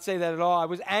did not say that at all. I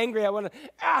was angry. I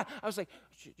was like,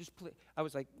 just please. I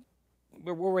was like,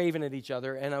 we're waving at each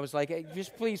other, and I was like, hey,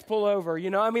 just please pull over.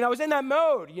 I mean, I was in that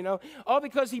mode, all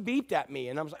because he beeped at me,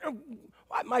 and I was like, oh,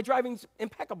 my driving's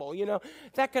impeccable,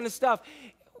 that kind of stuff.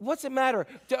 what's it matter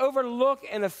to overlook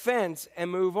an offense and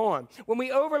move on? When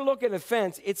we overlook an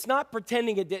offense, it's not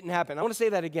pretending it didn't happen. I want to say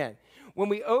that again. When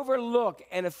we overlook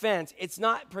an offense, it's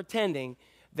not pretending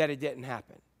that it didn't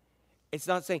happen. It's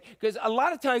not saying, because a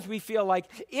lot of times we feel like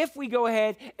if we go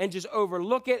ahead and just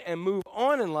overlook it and move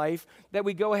on in life, that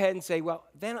we go ahead and say, well,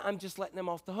 then I'm just letting them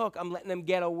off the hook. I'm letting them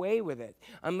get away with it.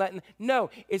 No,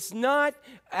 it's not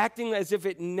acting as if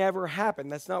it never happened.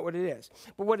 That's not what it is.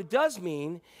 But what it does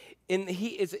mean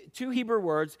is two Hebrew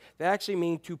words that actually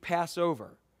mean to pass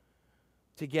over,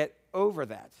 to get over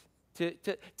that.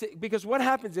 Because what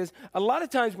happens is, a lot of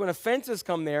times when offenses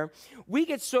come there, we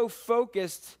get so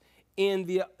focused in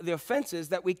the offenses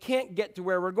that we can't get to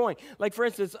where we're going. Like, for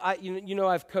instance,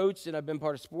 I've coached and I've been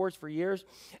part of sports for years.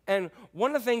 And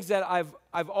one of the things that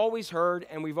I've always heard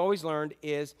and we've always learned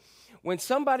is when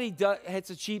somebody hits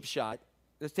a cheap shot,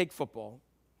 let's take football,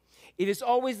 it is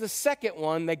always the second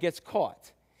one that gets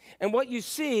caught. And what you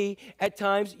see at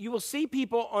times, you will see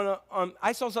people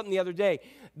I saw something the other day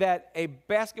that a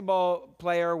basketball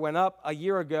player went up a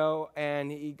year ago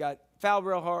and he got fouled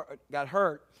real hard, got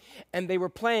hurt. And they were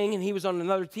playing, and he was on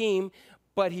another team,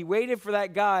 but he waited for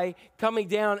that guy coming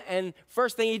down, and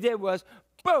first thing he did was,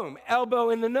 boom, elbow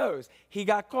in the nose. He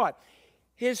got caught.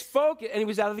 His focus, and he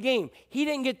was out of the game. He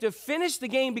didn't get to finish the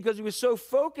game because he was so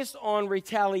focused on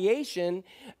retaliation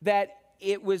that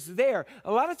it was there.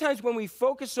 A lot of times when we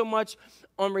focus so much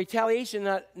on retaliation,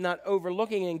 not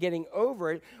overlooking and getting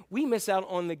over it, we miss out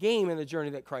on the game and the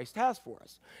journey that Christ has for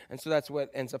us. And so that's what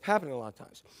ends up happening a lot of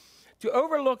times. To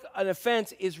overlook an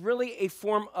offense is really a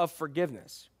form of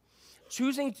forgiveness.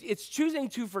 It's choosing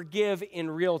to forgive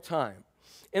in real time.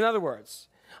 In other words,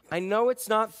 I know it's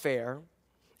not fair,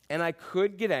 and I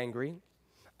could get angry.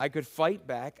 I could fight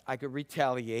back. I could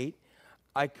retaliate.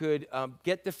 I could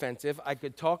get defensive. I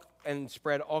could talk and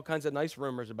spread all kinds of nice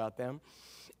rumors about them.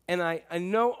 And I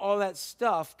know all that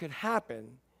stuff could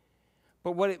happen,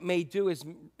 but what it may do is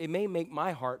it may make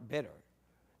my heart bitter.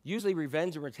 Usually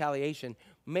revenge and retaliation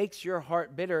makes your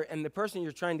heart bitter, and the person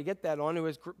you're trying to get that on who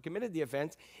has committed the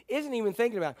offense isn't even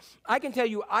thinking about it. I can tell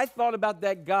you, I thought about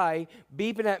that guy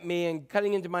beeping at me and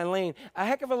cutting into my lane a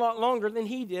heck of a lot longer than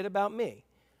he did about me.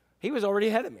 He was already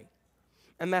ahead of me,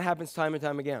 and that happens time and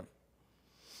time again.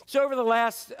 So over the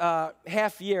last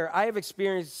half year, I have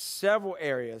experienced several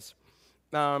areas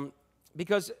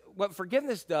because what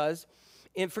forgiveness does,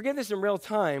 forgiveness in real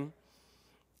time,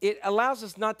 it allows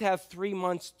us not to have 3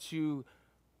 months to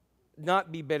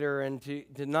not be bitter and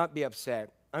to not be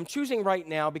upset. I'm choosing right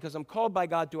now because I'm called by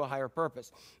God to a higher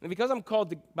purpose. And because I'm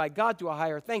called by God to a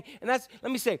higher thing, and that's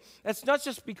not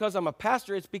just because I'm a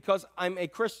pastor, it's because I'm a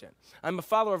Christian. I'm a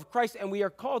follower of Christ, and we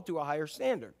are called to a higher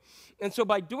standard. And so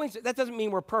by doing so, that doesn't mean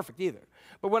we're perfect either.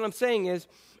 But what I'm saying is,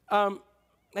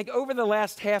 like over the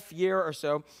last half year or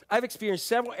so, I've experienced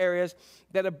several areas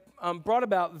that have brought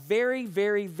about very,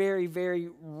 very, very, very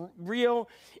real,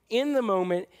 in the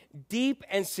moment, deep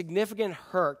and significant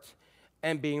hurt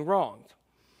and being wronged.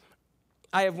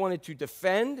 I have wanted to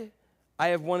defend. I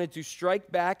have wanted to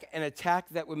strike back and attack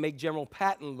that would make General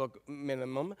Patton look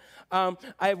minimum. I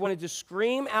have wanted to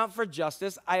scream out for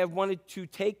justice. I have wanted to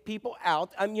take people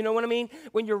out. You know what I mean?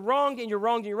 When you're wronged and you're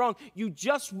wronged and you're wronged, you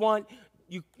just want...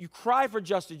 You cry for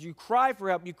justice, you cry for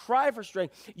help, you cry for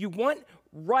strength. You want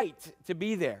right to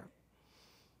be there.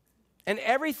 And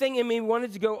everything in me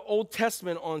wanted to go Old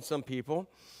Testament on some people.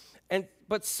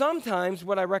 But sometimes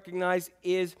what I recognize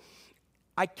is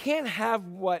I can't have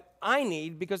what I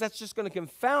need because that's just going to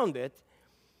confound it,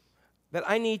 that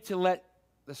I need to let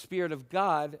the Spirit of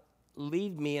God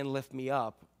lead me and lift me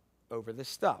up over this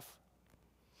stuff.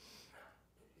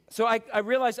 So I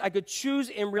realized I could choose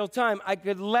in real time. I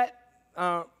could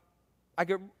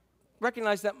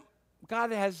recognize that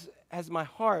God has my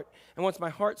heart and wants my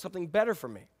heart something better for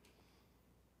me.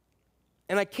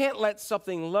 And I can't let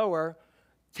something lower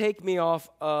take me off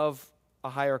of a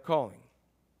higher calling.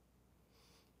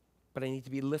 But I need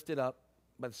to be lifted up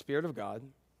by the Spirit of God.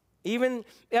 I'm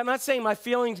not saying my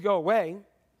feelings go away.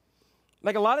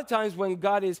 Like a lot of times when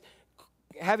God is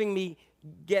having me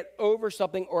get over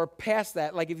something or past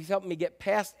that, like if he's helping me get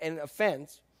past an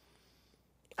offense,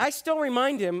 I still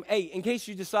remind him, hey, in case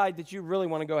you decide that you really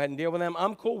want to go ahead and deal with them,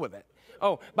 I'm cool with it.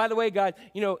 Oh, by the way, God,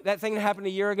 that thing that happened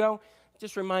a year ago,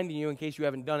 just reminding you in case you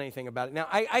haven't done anything about it. Now,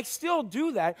 I still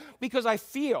do that because I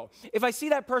feel. If I see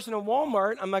that person in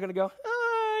Walmart, I'm not going to go,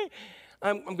 hi.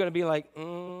 I'm going to be like,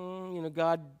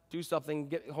 God, do something,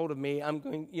 get hold of me. I'm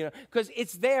going, because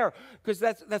it's there, because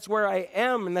that's where I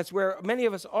am, and that's where many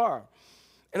of us are.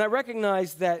 And I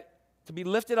recognize that to be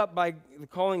lifted up by the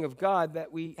calling of God,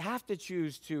 that we have to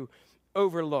choose to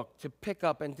overlook, to pick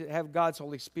up, and to have God's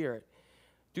Holy Spirit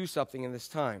do something in this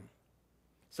time.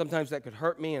 Sometimes that could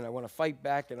hurt me, and I want to fight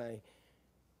back, and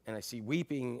I see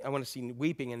weeping. I want to see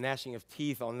weeping and gnashing of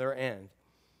teeth on their end.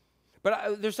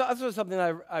 But there's also something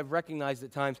I've recognized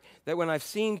at times, that when I've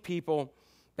seen people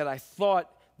that I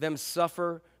thought them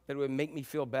suffer, that it would make me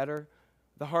feel better,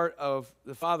 the heart of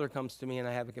the Father comes to me, and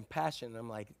I have a compassion, and I'm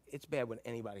like, it's bad when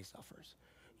anybody suffers.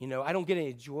 You know, I don't get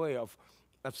any joy of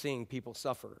seeing people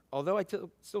suffer, although I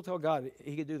still tell God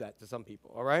he could do that to some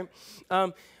people, all right?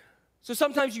 So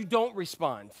sometimes you don't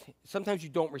respond. Sometimes you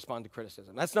don't respond to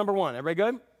criticism. That's number one.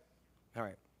 Everybody good? All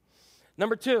right.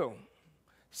 Number two,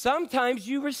 sometimes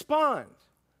you respond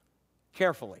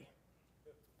carefully.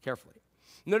 Carefully.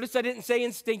 Notice I didn't say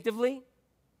instinctively.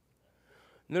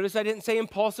 Notice I didn't say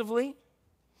impulsively.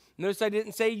 Notice I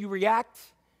didn't say you react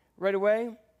right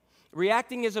away.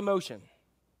 Reacting is emotion.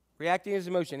 Reacting is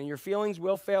emotion, and your feelings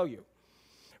will fail you.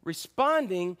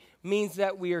 Responding means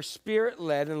that we are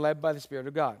Spirit-led and led by the Spirit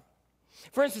of God.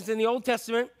 For instance, in the Old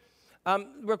Testament,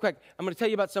 real quick, I'm going to tell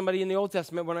you about somebody in the Old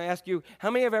Testament when I ask you, how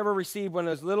many have ever received one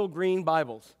of those little green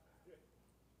Bibles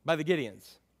by the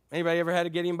Gideons? Anybody ever had a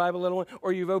Gideon Bible, little one?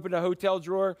 Or you've opened a hotel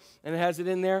drawer and it has it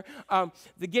in there?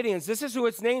 The Gideons, this is who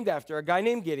it's named after, a guy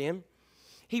named Gideon.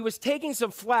 He was taking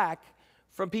some flack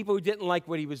from people who didn't like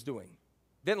what he was doing.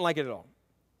 Didn't like it at all.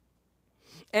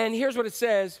 And here's what it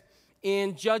says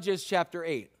in Judges chapter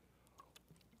 8.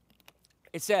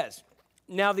 It says,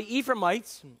 now the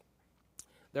Ephraimites,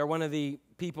 they're one of the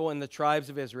people in the tribes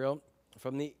of Israel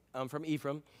from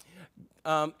Ephraim,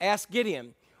 asked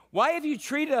Gideon, why have you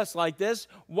treated us like this?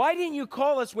 Why didn't you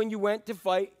call us when you went to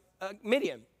fight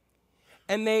Midian?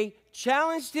 And they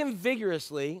challenged him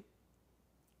vigorously,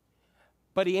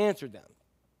 but he answered them.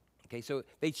 Okay, so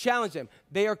they challenged him.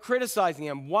 They are criticizing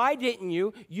him. Why didn't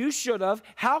you? You should have.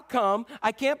 How come?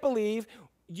 I can't believe.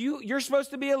 You're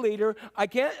supposed to be a leader. I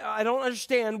don't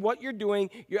understand what you're doing.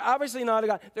 You're obviously not a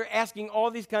God. They're asking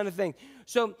all these kind of things.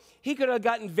 So he could have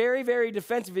gotten very, very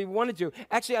defensive if he wanted to.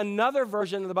 Actually, another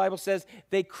version of the Bible says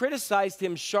they criticized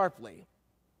him sharply.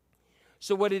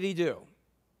 So what did he do?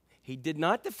 He did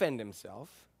not defend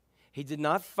himself. He did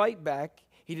not fight back.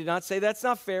 He did not say, that's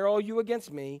not fair, all you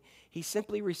against me. He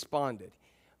simply responded.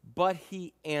 But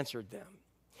he answered them.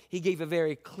 He gave a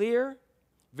very clear,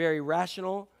 very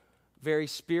rational, very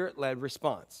Spirit-led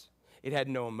response. It had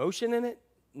no emotion in it,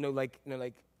 no like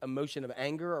emotion of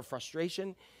anger or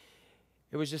frustration.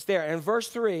 It was just there. And in verse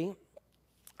 3,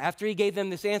 after he gave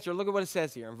them this answer, look at what it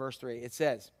says here in verse 3. It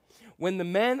says, when the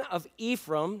men of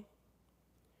Ephraim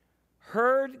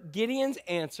heard Gideon's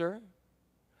answer,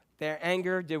 their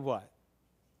anger did what?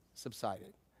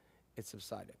 Subsided. It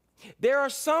subsided. There are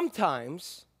some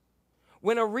times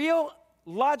when a real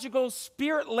logical,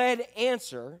 Spirit-led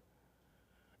answer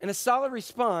and a solid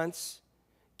response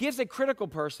gives a critical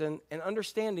person an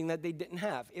understanding that they didn't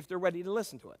have if they're ready to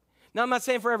listen to it. Now, I'm not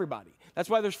saying for everybody. That's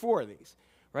why there's 4 of these,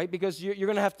 right? Because you're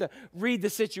going to have to read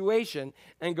the situation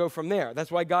and go from there.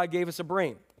 That's why God gave us a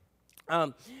brain.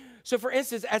 So, for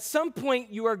instance, at some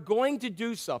point you are going to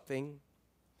do something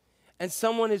and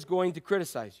someone is going to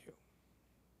criticize you.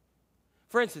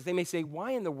 For instance, they may say,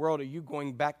 why in the world are you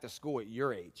going back to school at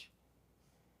your age?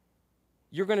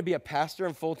 You're going to be a pastor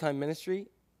in full-time ministry?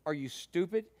 Are you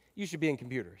stupid? You should be in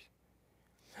computers.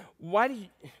 Why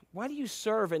do you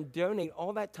serve and donate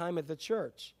all that time at the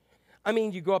church? I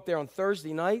mean, you go up there on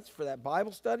Thursday nights for that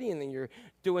Bible study, and then you're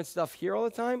doing stuff here all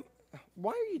the time.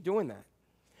 Why are you doing that?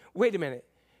 Wait a minute.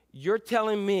 You're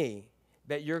telling me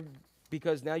that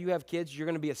because now you have kids, you're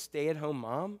going to be a stay-at-home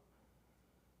mom?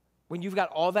 When you've got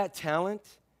all that talent?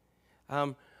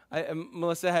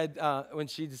 Melissa had, when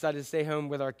she decided to stay home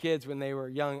with our kids when they were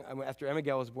young, after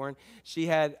Emigel was born, she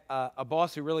had a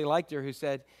boss who really liked her who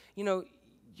said, you know,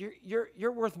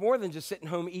 you're worth more than just sitting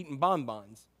home eating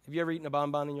bonbons. Have you ever eaten a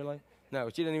bonbon in your life? No,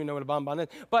 she didn't even know what a bonbon is.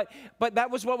 But that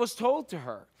was what was told to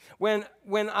her. When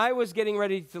I was getting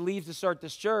ready to leave to start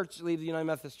this church, leave the United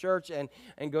Methodist Church and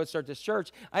go start this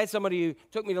church, I had somebody who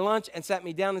took me to lunch and sat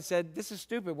me down and said, this is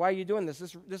stupid. Why are you doing this?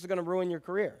 This is going to ruin your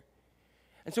career.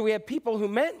 And so we had people who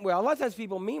meant well. A lot of times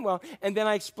people mean well. And then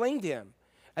I explained to him.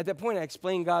 At that point, I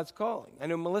explained God's calling. I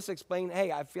know Melissa explained,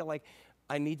 hey, I feel like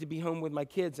I need to be home with my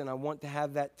kids, and I want to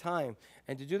have that time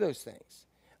and to do those things.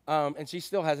 And she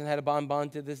still hasn't had a bonbon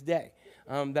to this day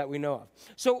that we know of.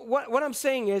 So what I'm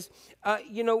saying is,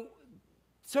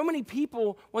 so many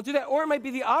people want to do that. Or it might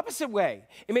be the opposite way.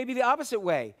 It may be the opposite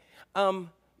way.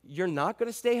 You're not going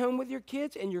to stay home with your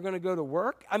kids and you're going to go to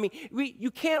work? I mean,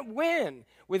 you can't win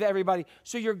with everybody.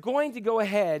 So you're going to go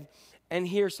ahead and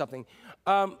hear something.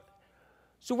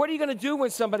 So what are you going to do when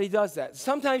somebody does that?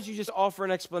 Sometimes you just offer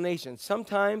an explanation.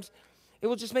 Sometimes it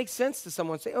will just make sense to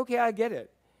someone. Say, okay, I get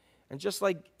it. And just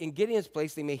like in Gideon's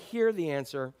place, they may hear the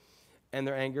answer and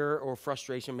their anger or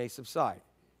frustration may subside.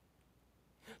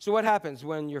 So what happens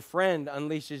when your friend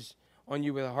unleashes on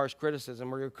you with a harsh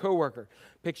criticism, or your coworker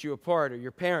picks you apart, or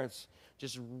your parents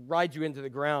just ride you into the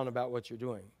ground about what you're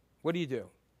doing? What do?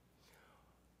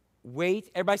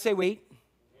 Wait. Everybody say wait.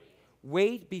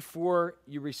 Wait before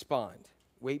you respond.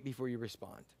 Wait before you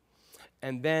respond.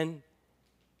 And then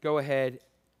go ahead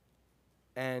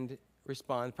and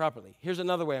respond properly. Here's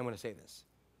another way I'm going to say this.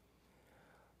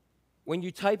 When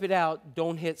you type it out,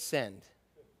 don't hit send.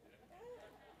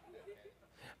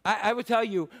 I would tell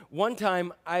you, one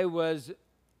time I was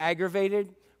aggravated,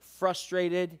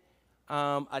 frustrated,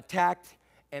 attacked,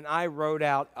 and I wrote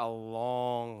out a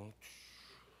long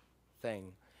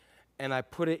thing. And I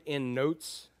put it in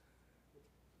notes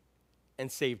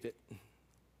and saved it.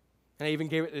 And I even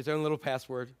gave it its own little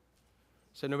password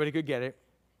so nobody could get it.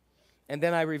 And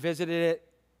then I revisited it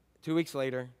 2 weeks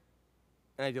later,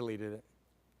 and I deleted it.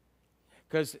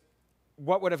 Because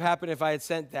what would have happened if I had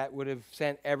sent that would have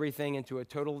sent everything into a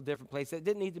total different place that it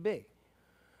didn't need to be.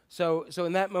 So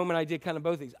in that moment, I did kind of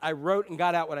both things. I wrote and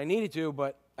got out what I needed to,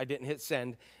 but I didn't hit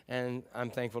send, and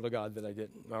I'm thankful to God that I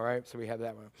didn't, all right? So we have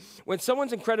that one. When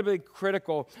someone's incredibly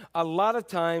critical, a lot of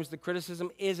times the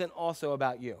criticism isn't also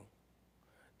about you.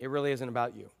 It really isn't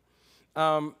about you.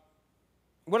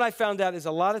 What I found out is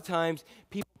a lot of times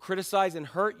people criticize and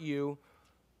hurt you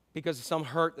because of some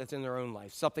hurt that's in their own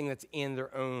life, something that's in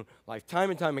their own life, time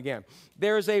and time again.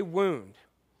 There's a wound.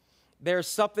 There's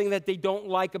something that they don't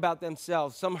like about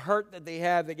themselves, some hurt that they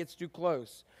have that gets too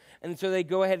close. And so they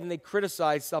go ahead and they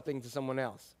criticize something to someone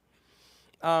else.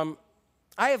 I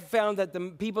have found that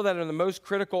the people that are the most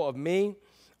critical of me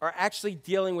are actually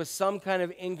dealing with some kind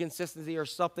of inconsistency or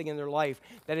something in their life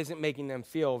that isn't making them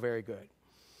feel very good.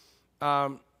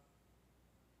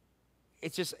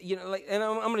 It's just, and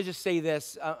I'm going to just say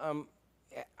this. I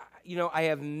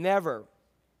have never,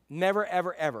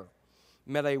 ever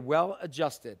met a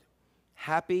well-adjusted,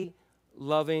 happy,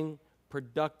 loving,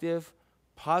 productive,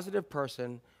 positive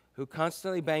person who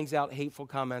constantly bangs out hateful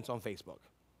comments on Facebook.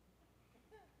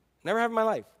 Never have in my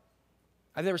life.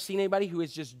 I've never seen anybody who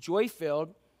is just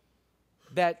joy-filled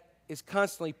that is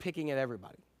constantly picking at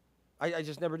everybody. I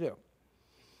just never do.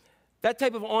 That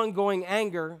type of ongoing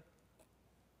anger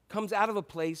comes out of a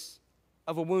place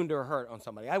of a wound or a hurt on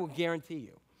somebody. I will guarantee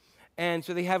you. And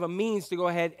so they have a means to go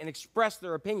ahead and express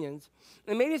their opinions.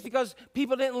 And maybe it's because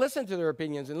people didn't listen to their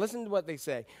opinions and listen to what they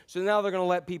say. So now they're going to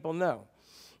let people know.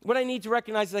 What I need to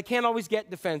recognize is I can't always get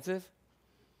defensive.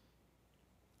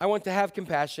 I want to have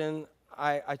compassion.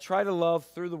 I try to love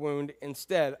through the wound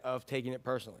instead of taking it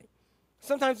personally.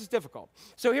 Sometimes it's difficult.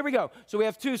 So here we go. So we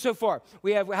have two so far.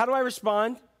 We have, how do I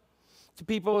respond to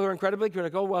people who are incredibly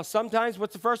critical? Well, sometimes,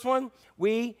 what's the first one?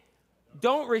 We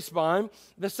don't respond.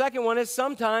 The second one is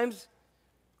sometimes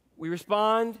we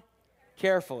respond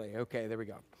carefully. Okay, there we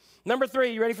go. Number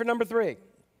 3, you ready for number 3?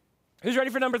 Who's ready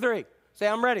for number 3? Say,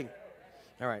 I'm ready.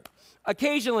 All right.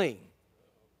 Occasionally,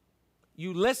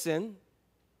 you listen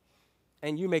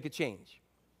and you make a change.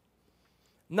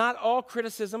 Not all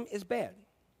criticism is bad.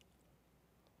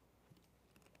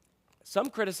 Some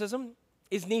criticism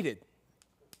is needed.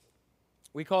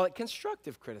 We call it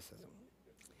constructive criticism.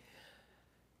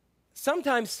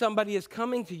 Sometimes somebody is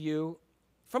coming to you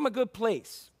from a good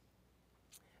place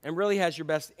and really has your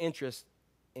best interest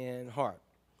in heart.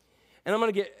 And I'm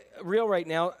going to get real right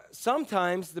now.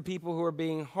 Sometimes the people who are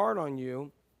being hard on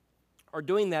you are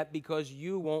doing that because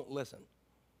you won't listen.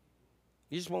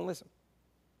 You just won't listen.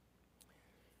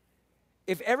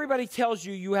 If everybody tells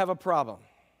you you have a problem,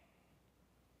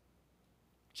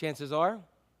 chances are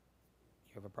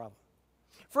you have a problem.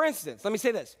 For instance, let me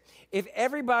say this. If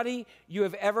everybody you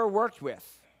have ever worked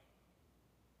with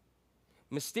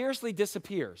mysteriously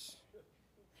disappears,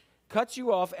 cuts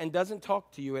you off, and doesn't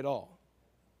talk to you at all,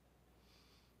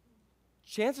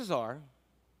 chances are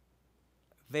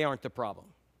they aren't the problem.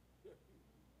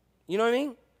 You know what I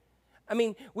mean? I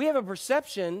mean, we have a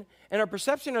perception, and our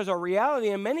perception is our reality,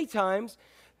 and many times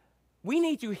we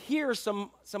need to hear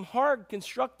some hard,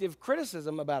 constructive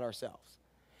criticism about ourselves.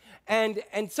 And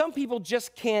some people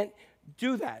just can't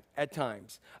do that at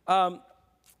times. And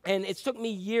it's took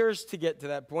me years to get to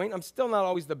that point. I'm still not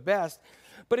always the best.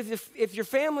 But if your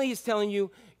family is telling you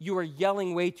you are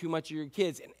yelling way too much at your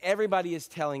kids, and everybody is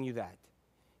telling you that,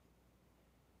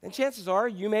 then chances are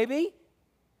you may be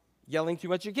yelling too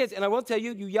much at your kids. And I will tell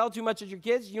you, you yell too much at your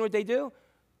kids, you know what they do?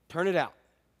 Turn it out.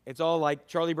 It's all like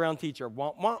Charlie Brown teacher.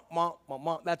 Womp, womp, womp, womp,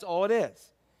 womp. That's all it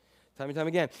is. Time and time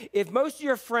again. If most of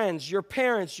your friends, your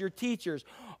parents, your teachers,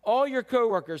 all your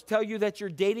coworkers tell you that you're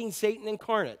dating Satan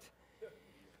incarnate,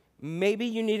 maybe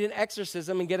you need an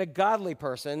exorcism and get a godly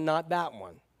person, not that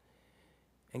one,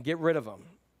 and get rid of them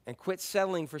and quit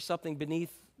settling for something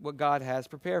beneath what God has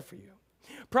prepared for you.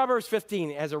 Proverbs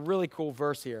 15 has a really cool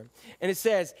verse here, and it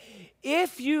says,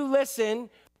 if you listen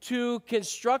to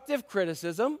constructive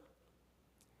criticism,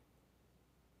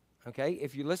 okay,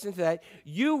 if you listen to that,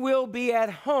 you will be at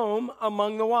home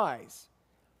among the wise.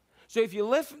 So if you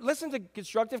listen to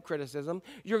constructive criticism,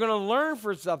 you're going to learn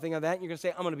for something of that, and you're going to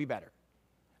say, I'm going to be better.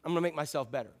 I'm going to make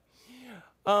myself better.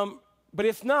 But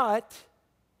if not,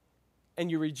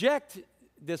 and you reject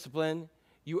discipline,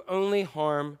 you only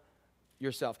harm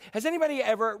yourself. Has anybody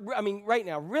ever, right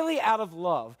now, really out of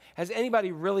love, has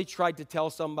anybody really tried to tell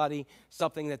somebody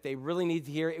something that they really need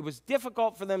to hear? It was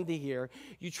difficult for them to hear.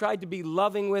 You tried to be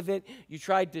loving with it. You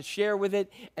tried to share with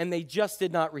it, and they just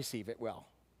did not receive it well.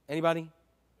 Anybody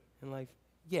in life?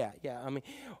 Yeah.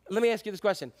 Let me ask you this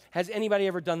question. Has anybody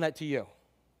ever done that to you?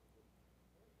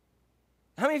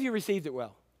 How many of you received it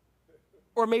well?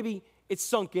 Or maybe it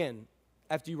sunk in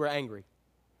after you were angry.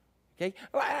 Okay?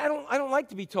 I don't like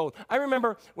to be told. I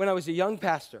remember when I was a young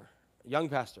pastor,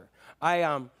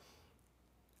 I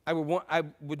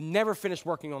would never finish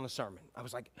working on the sermon. I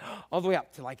was like, all the way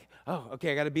up to like, oh,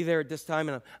 okay, I got to be there at this time,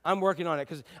 and I'm working on it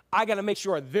because I got to make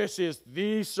sure this is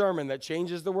the sermon that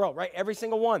changes the world, right? Every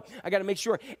single one, I got to make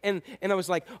sure. And I was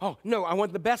like, oh, no, I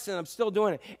want the best, and I'm still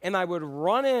doing it. And I would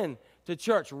run in to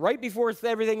church right before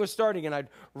everything was starting, and I'd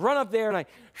run up there, and I'd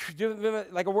do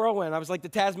like a whirlwind. I was like the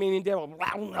Tasmanian devil,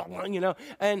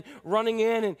 and running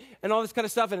in and all this kind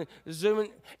of stuff, and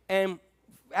zooming. And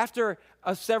after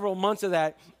several months of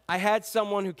that, I had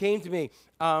someone who came to me.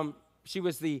 She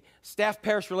was the staff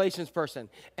parish relations person,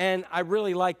 and I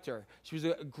really liked her. She was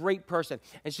a great person.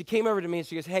 And she came over to me, and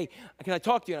she goes, hey, can I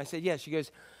talk to you? And I said, yes. She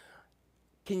goes,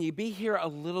 can you be here a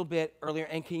little bit earlier,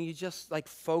 and can you just, like,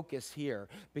 focus here?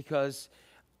 Because,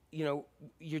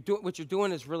 what you're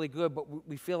doing is really good, but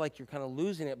we feel like you're kind of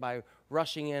losing it by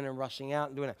rushing in and rushing out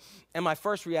and doing it. And my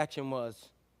first reaction was,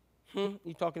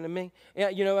 you talking to me? Yeah,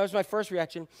 that was my first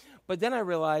reaction. But then I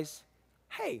realized,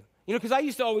 hey, because I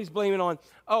used to always blame it on,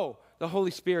 oh, the Holy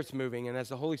Spirit's moving, and as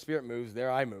the Holy Spirit moves,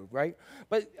 there I move, right?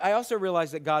 But I also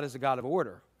realized that God is a God of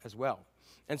order as well.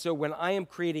 And so when I am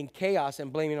creating chaos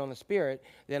and blaming on the Spirit,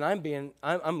 then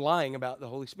I'm lying about the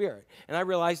Holy Spirit. And I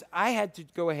realized I had to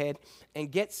go ahead and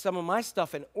get some of my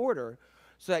stuff in order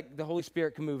so that the Holy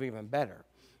Spirit can move even better.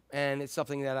 And it's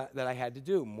something that I had to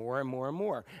do more and more and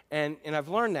more. And I've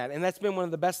learned that. And that's been one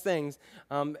of the best things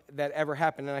that ever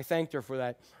happened. And I thanked her for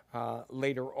that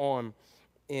later on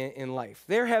in life.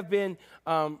 There have been,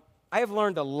 I have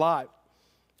learned a lot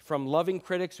from loving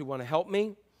critics who want to help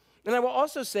me. And I will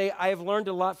also say I have learned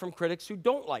a lot from critics who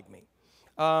don't like me.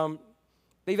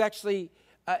 They've actually,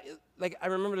 I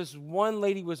remember this one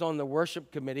lady was on the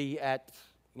worship committee at,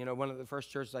 one of the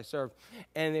first churches I served.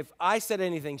 And if I said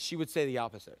anything, she would say the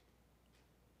opposite.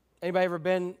 Anybody ever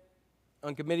been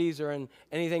on committees or in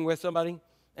anything with somebody?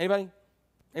 Anybody?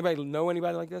 Anybody know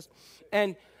anybody like this?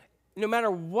 And no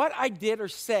matter what I did or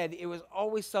said, it was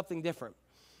always something different.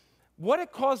 What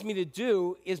it caused me to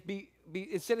do is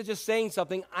instead of just saying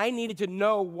something, I needed to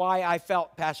know why I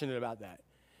felt passionate about that.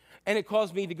 And it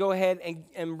caused me to go ahead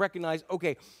and recognize,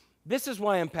 okay, this is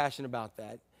why I'm passionate about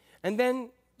that. And then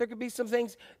there could be some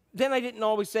things. Then I didn't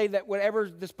always say that whatever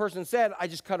this person said, I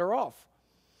just cut her off.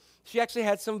 She actually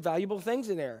had some valuable things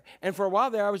in there. And for a while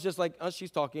there, I was just like, oh,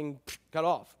 she's talking, cut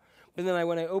off. But then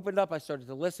when I opened up, I started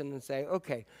to listen and say,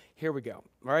 okay, here we go,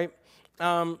 all right?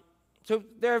 So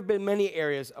there have been many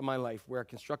areas of my life where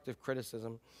constructive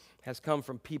criticism has come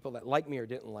from people that like me or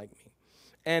didn't like me.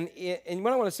 And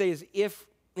what I want to say is if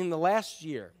in the last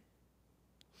year,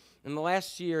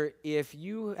 if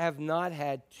you have not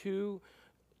had two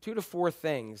to four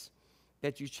things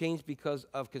that you changed because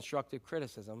of constructive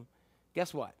criticism,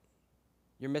 guess what?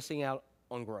 You're missing out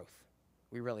on growth.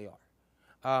 We really are.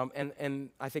 And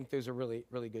I think those are really,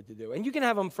 really good to do. And you can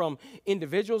have them from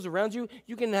individuals around you.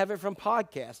 You can have it from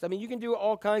podcasts. I mean, you can do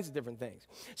all kinds of different things.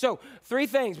 So 3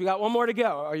 things. We got one more to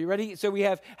go. Are you ready? So we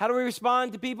have, how do we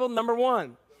respond to people? Number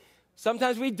 1,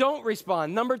 sometimes we don't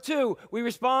respond. Number 2, we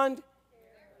respond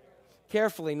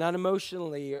carefully, not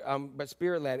emotionally, but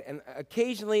spirit-led. And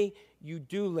occasionally you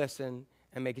do listen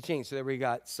and make a change. So there we've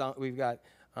got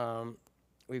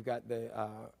the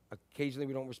occasionally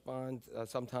we don't respond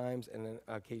sometimes, and then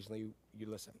occasionally you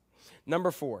listen.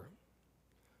 Number 4,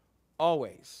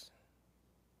 always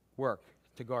work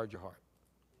to guard your heart.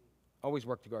 Always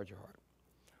work to guard your heart.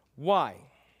 Why?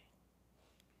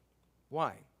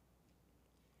 Why?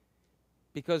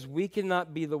 Because we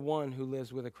cannot be the one who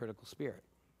lives with a critical spirit.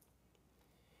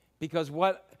 Because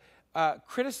what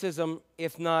criticism,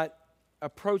 if not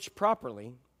approached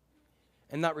properly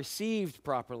and not received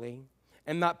properly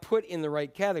and not put in the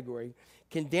right category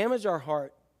can damage our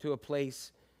heart to a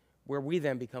place where we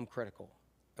then become critical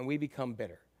and we become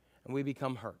bitter and we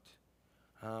become hurt.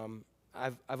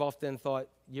 I've often thought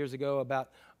years ago about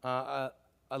a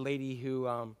lady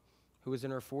who was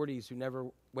in her 40s who never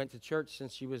went to church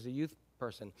since she was a youth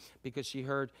person because she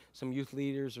heard some youth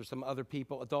leaders or some other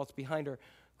people, adults behind her,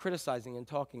 criticizing and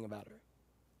talking about her.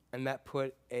 And that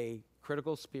put a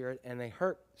critical spirit and a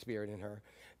hurt spirit in her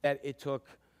that it took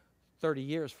 30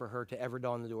 years for her to ever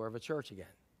dawn the door of a church again.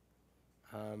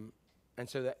 And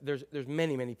so there's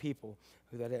many, many people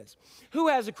who that is. Who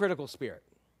has a critical spirit?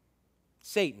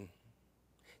 Satan.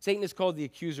 Satan is called the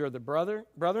accuser of the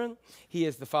brethren. He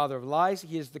is the father of lies.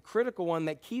 He is the critical one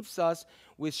that keeps us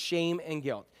with shame and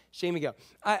guilt. Shame and guilt.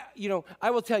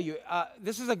 I will tell you,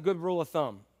 this is a good rule of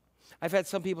thumb. I've had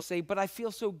some people say, but I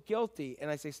feel so guilty. And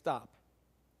I say, stop.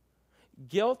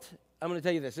 Guilt, I'm going to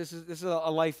tell you this. This is a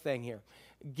life thing here.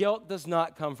 Guilt does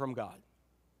not come from God.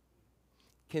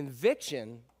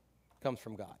 Conviction comes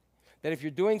from God. That if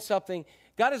you're doing something,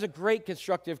 God is a great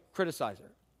constructive criticizer.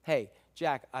 Hey,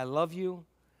 Jack, I love you,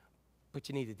 but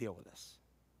you need to deal with this,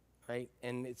 right?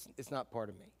 And it's not part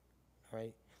of me,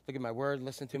 right? Look at my word,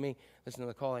 listen to me, listen to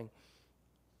the calling.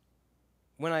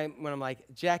 When I'm like,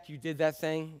 Jack, you did that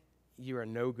thing, you are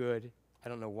no good. I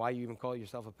don't know why you even call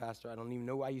yourself a pastor. I don't even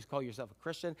know why you call yourself a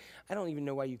Christian. I don't even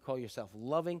know why you call yourself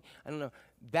loving. I don't know.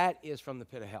 That is from the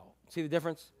pit of hell. See the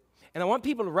difference? And I want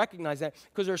people to recognize that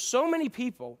because there's so many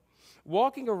people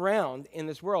walking around in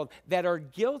this world that are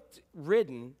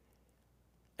guilt-ridden,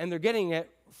 and they're getting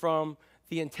it from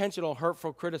the intentional,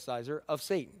 hurtful criticizer of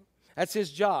Satan. That's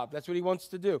his job. That's what he wants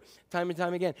to do time and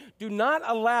time again. Do not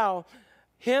allow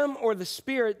him or the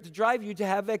Spirit to drive you to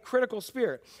have that critical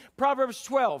spirit. Proverbs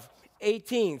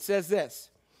 12:18 says this.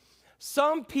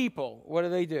 Some people, what do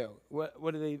they do?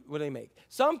 What do they make?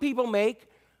 Some people make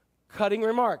cutting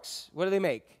remarks. What do they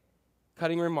make?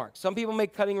 Cutting remarks. Some people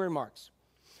make cutting remarks.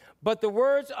 But the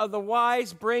words of the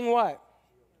wise bring what?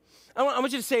 I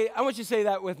want you to say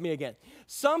that with me again.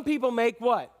 Some people make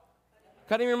what?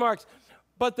 Cutting remarks.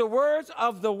 But the words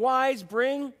of the wise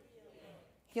bring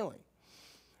healing.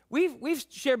 We've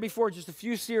shared before, just a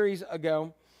few series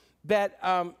ago, that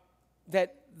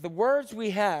the words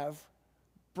we have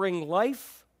bring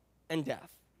life and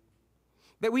death.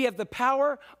 That we have the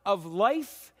power of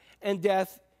life and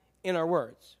death in our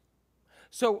words.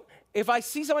 So if I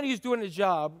see somebody who's doing a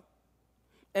job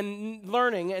and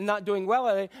learning and not doing well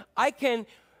at it, I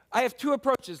have two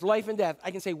approaches, life and death.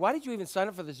 I can say, why did you even sign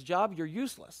up for this job? You're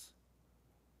useless.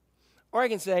 Or I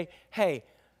can say, hey,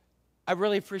 I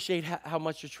really appreciate how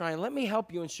much you're trying. Let me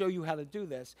help you and show you how to do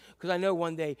this, because I know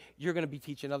one day you're going to be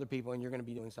teaching other people and you're going to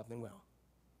be doing something well.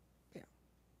 Yeah.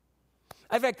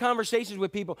 I've had conversations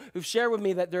with people who've shared with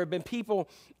me that there have been people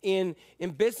in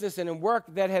business and in work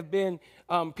that have been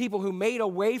people who made a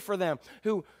way for them,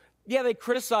 who, yeah, they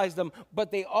criticized them,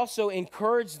 but they also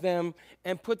encouraged them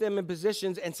and put them in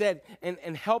positions and said,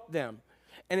 and helped them.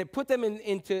 And it put them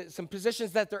into some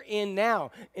positions that they're in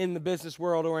now in the business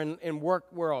world or in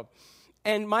work world.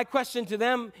 And my question to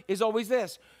them is always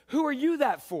this: who are you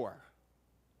that for?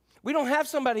 We don't have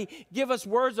somebody give us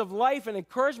words of life and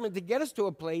encouragement to get us to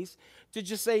a place to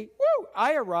just say, woo,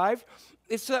 I arrived.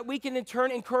 It's so that we can in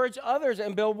turn encourage others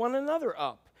and build one another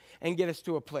up and get us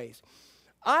to a place.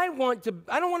 I don't want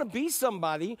to be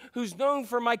somebody who's known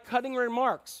for my cutting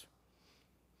remarks.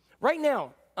 Right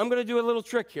now, I'm going to do a little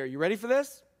trick here. You ready for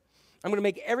this? I'm going to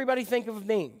make everybody think of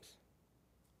names.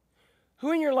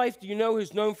 Who in your life do you know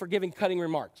who's known for giving cutting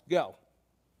remarks? Go.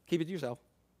 Keep it to yourself.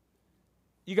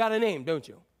 You got a name, don't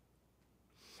you?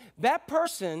 That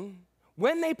person,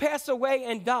 when they pass away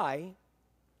and die,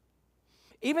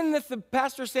 even if the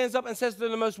pastor stands up and says they're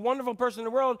the most wonderful person in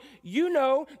the world, you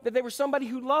know that they were somebody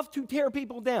who loved to tear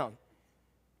people down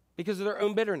because of their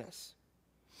own bitterness.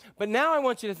 But now I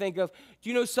want you to think of, do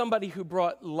you know somebody who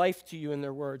brought life to you in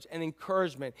their words and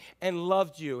encouragement and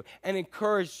loved you and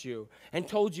encouraged you and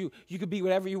told you you could be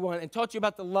whatever you want and taught you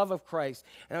about the love of Christ?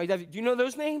 And do you know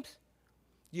those names?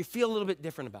 Do you feel a little bit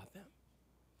different about them?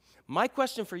 My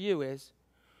question for you is,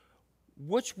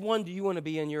 which one do you want to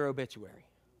be in your obituary?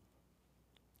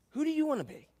 Who do you want to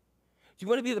be? Do you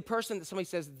want to be the person that somebody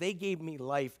says, they gave me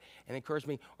life and encouraged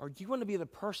me? Or do you want to be the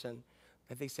person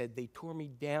that they said, they tore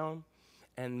me down,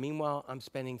 and meanwhile, I'm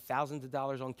spending thousands of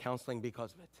dollars on counseling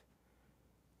because of it?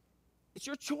 It's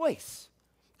your choice,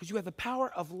 because you have the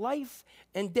power of life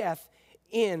and death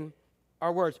in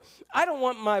our words. I don't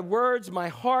want my words, my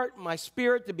heart, my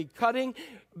spirit to be cutting,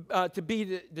 to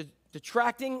be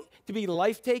detracting, to be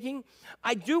life-taking.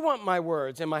 I do want my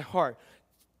words and my heart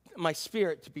my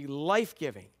spirit to be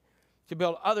life-giving, to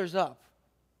build others up,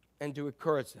 and to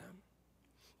encourage them.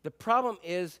 The problem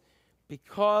is,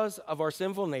 because of our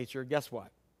sinful nature, guess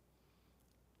what?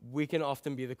 We can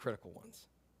often be the critical ones.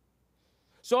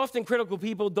 So often critical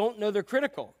people don't know they're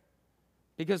critical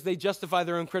because they justify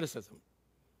their own criticism.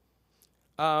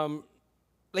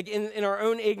 Like in our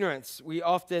own ignorance, we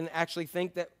often actually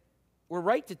think that we're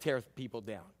right to tear people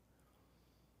down.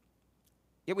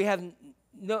 Yet we have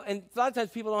no, and a lot of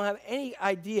times people don't have any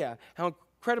idea how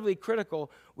incredibly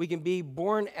critical we can be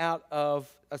born out of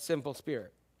a sinful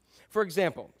spirit. For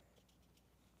example,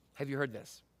 have you heard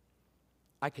this?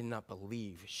 I cannot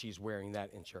believe she's wearing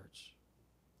that in church.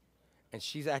 And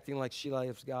she's acting like she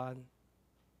loves God.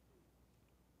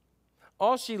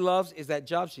 All she loves is that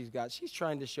job she's got. She's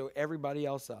trying to show everybody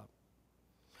else up.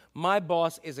 My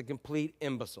boss is a complete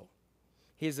imbecile.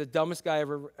 He's the dumbest guy I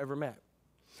ever met.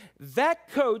 That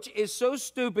coach is so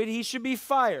stupid, he should be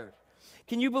fired.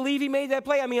 Can you believe he made that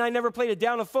play? I mean, I never played a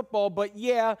down of football, but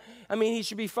yeah, I mean, he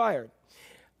should be fired.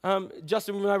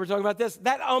 Justin and I were talking about this.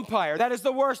 That umpire, that is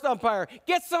the worst umpire.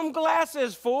 Get some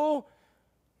glasses, fool.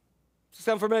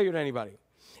 Sound familiar to anybody?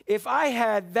 If I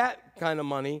had that kind of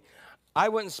money, I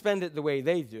wouldn't spend it the way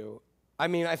they do. I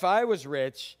mean, if I was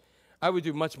rich, I would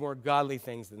do much more godly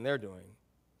things than they're doing.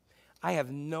 I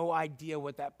have no idea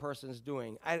what that person's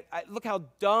doing. Look how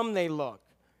dumb they look.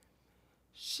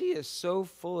 She is so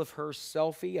full of her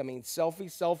selfie. I mean,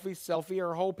 selfie.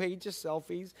 Her whole page is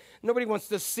selfies. Nobody wants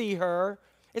to see her.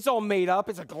 It's all made up.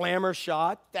 It's a glamour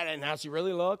shot. That isn't how she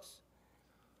really looks.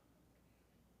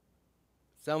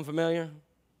 Sound familiar?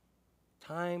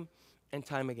 Time and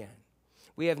time again.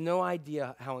 We have no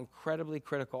idea how incredibly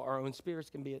critical our own spirits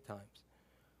can be at times.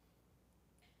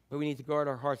 But we need to guard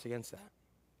our hearts against that.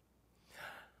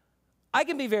 I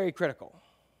can be very critical.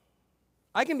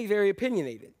 I can be very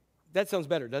opinionated. That sounds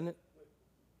better, doesn't it?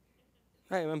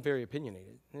 I'm very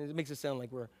opinionated. It makes it sound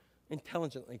like we're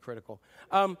intelligently critical.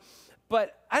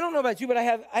 But I don't know about you, but I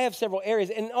have several areas.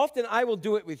 And often I will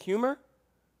do it with humor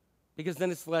because then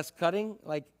it's less cutting.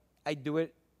 Like I do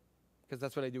it because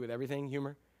that's what I do with everything,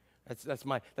 humor. That's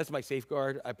my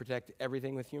safeguard. I protect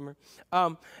everything with humor.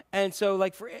 And so,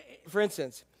 like for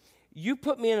instance, you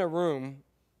put me in a room,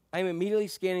 I am immediately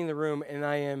scanning the room, and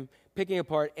I am picking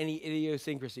apart any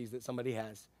idiosyncrasies that somebody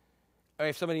has. Or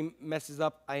if somebody messes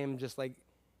up, I am just like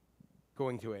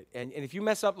going to it. And if you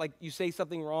mess up, like you say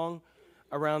something wrong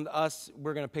around us,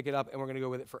 we're going to pick it up and we're going to go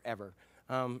with it forever.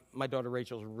 My daughter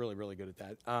Rachel's really, really good at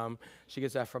that. She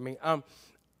gets that from me.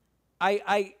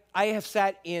 I have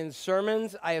sat in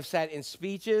sermons. I have sat in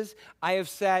speeches. I have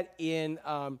sat in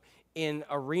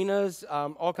arenas,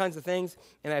 all kinds of things,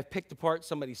 and I've picked apart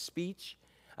somebody's speech.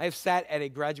 I have sat at a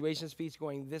graduation speech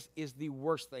going, this is the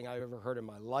worst thing I've ever heard in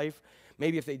my life.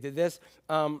 Maybe if they did this.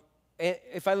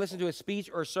 If I listen to a speech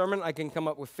or a sermon, I can come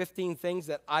up with 15 things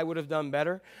that I would have done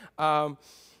better.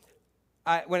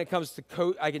 When it comes to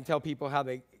coach, I can tell people how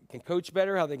they can coach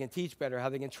better, how they can teach better, how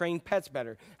they can train pets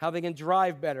better, how they can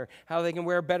drive better, how they can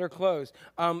wear better clothes,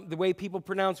 the way people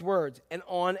pronounce words, and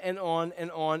on and on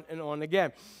and on and on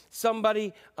again.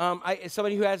 Somebody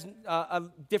who has a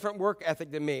different work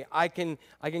ethic than me, I can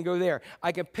go there.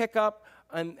 I can pick up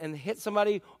and hit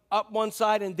somebody up one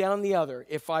side and down the other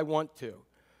if I want to.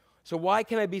 So why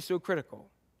can I be so critical?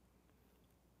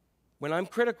 When I'm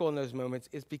critical in those moments,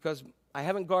 it's because I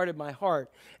haven't guarded my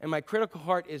heart, and my critical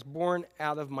heart is born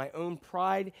out of my own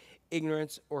pride,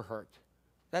 ignorance, or hurt.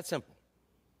 That's simple.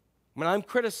 When I'm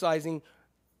criticizing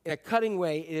in a cutting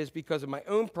way, it is because of my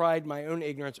own pride, my own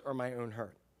ignorance, or my own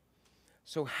hurt.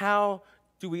 So how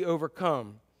do we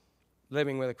overcome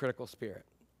living with a critical spirit?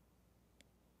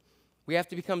 We have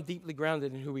to become deeply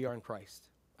grounded in who we are in Christ.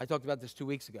 I talked about this 2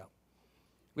 weeks ago.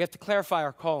 We have to clarify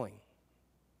our calling.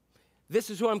 This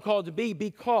is who I'm called to be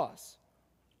because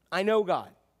I know God.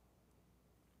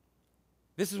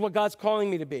 This is what God's calling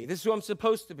me to be. This is who I'm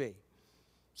supposed to be.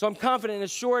 So I'm confident and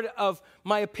assured of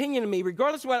my opinion of me,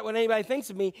 regardless of what anybody thinks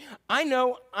of me. I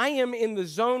know I am in the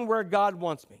zone where God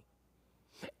wants me.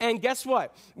 And guess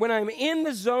what? When I'm in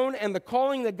the zone and the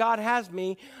calling that God has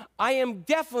me, I am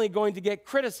definitely going to get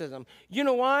criticism. You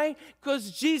know why?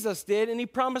 Because Jesus did, and he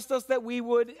promised us that we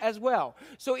would as well.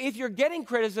 So if you're getting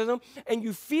criticism and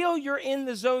you feel you're in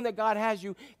the zone that God has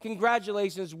you,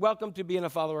 congratulations, welcome to being a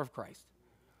follower of Christ.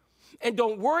 And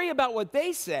don't worry about what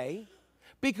they say,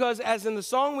 because as in the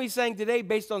song we sang today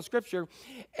based on Scripture,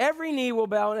 every knee will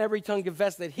bow and every tongue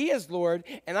confess that he is Lord,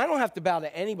 and I don't have to bow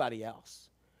to anybody else.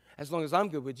 As long as I'm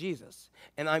good with Jesus,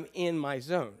 and I'm in my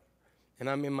zone, and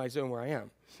I'm in my zone where I am.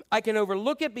 I can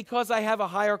overlook it because I have a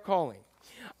higher calling.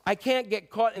 I can't get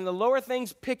caught in the lower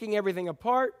things, picking everything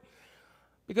apart,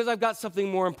 because I've got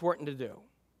something more important to do.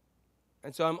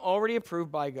 And so I'm already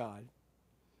approved by God,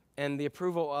 and the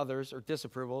approval of others or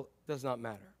disapproval does not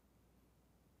matter.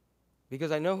 Because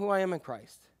I know who I am in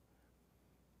Christ.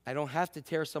 I don't have to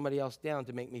tear somebody else down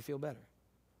to make me feel better.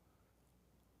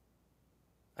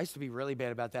 I used to be really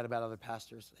bad about that about other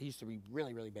pastors. I used to be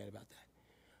really, really bad about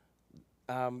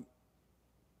that.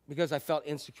 Because I felt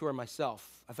insecure myself.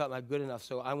 I felt not good enough,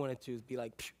 so I wanted to be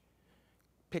like,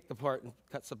 pick the part and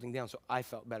cut something down so I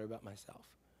felt better about myself.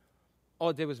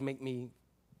 All it did was make me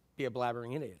be a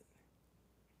blabbering idiot.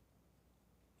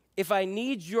 If I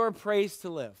need your praise to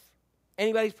live,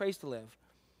 anybody's praise to live,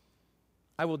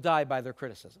 I will die by their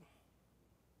criticism.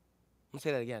 I'm going to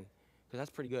say that again, because that's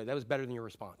pretty good. That was better than your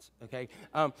response, okay?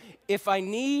 If I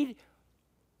need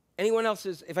anyone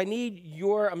else's, if I need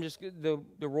your, I'm just the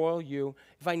royal you,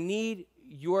 if I need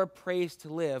your praise to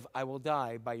live, I will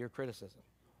die by your criticism.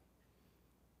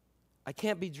 I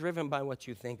can't be driven by what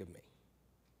you think of me.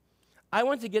 I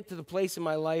want to get to the place in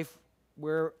my life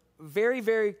where very,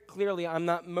 very clearly I'm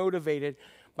not motivated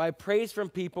by praise from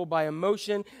people, by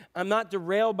emotion. I'm not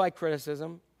derailed by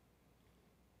criticism.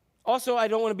 Also, I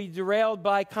don't want to be derailed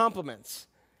by compliments.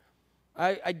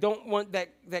 I don't want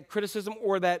that criticism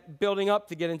or that building up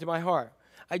to get into my heart.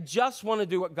 I just want to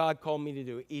do what God called me to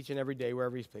do each and every day,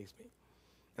 wherever He's placed me.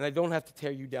 And I don't have to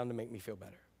tear you down to make me feel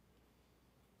better.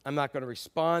 I'm not going to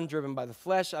respond driven by the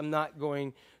flesh. I'm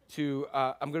going to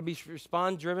be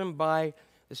respond driven by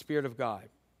the Spirit of God,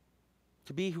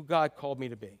 to be who God called me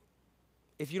to be.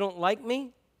 If you don't like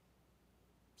me,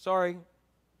 sorry.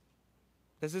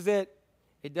 This is it.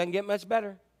 It doesn't get much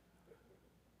better.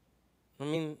 I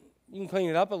mean, you can clean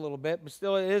it up a little bit, but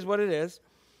still it is what it is.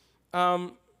 But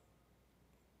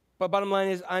bottom line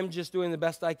is, I'm just doing the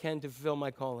best I can to fulfill my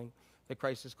calling that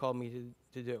Christ has called me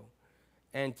to do,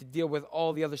 and to deal with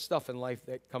all the other stuff in life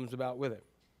that comes about with it.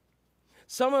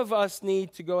 Some of us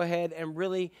need to go ahead and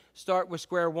really start with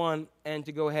square one and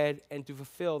to go ahead and to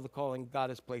fulfill the calling God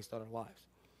has placed on our lives.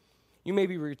 You may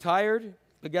be retired,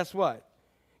 but guess what?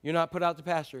 You're not put out to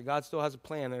pasture. God still has a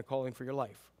plan and a calling for your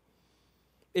life.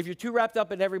 If you're too wrapped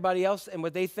up in everybody else and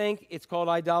what they think, it's called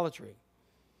idolatry.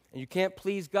 And you can't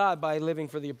please God by living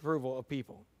for the approval of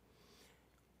people.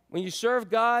 When you serve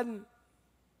God,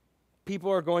 people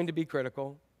are going to be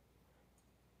critical.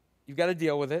 You've got to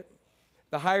deal with it.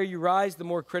 The higher you rise, the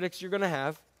more critics you're going to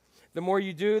have. The more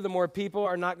you do, the more people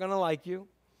are not going to like you.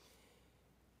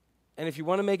 And if you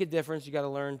want to make a difference, you got to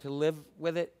learn to live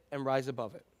with it and rise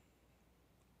above it.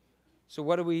 So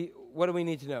what do we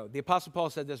need to know? The Apostle Paul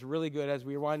said this really good as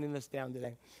we were winding this down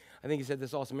today. I think he said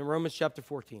this awesome in Romans chapter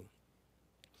 14.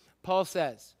 Paul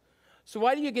says, so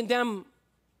why do you condemn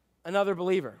another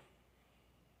believer?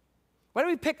 Why do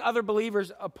we pick other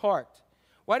believers apart?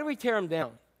 Why do we tear them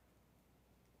down?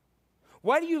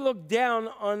 Why do you look down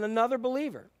on another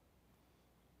believer?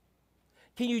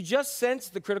 Can you just sense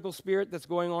the critical spirit that's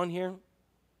going on here?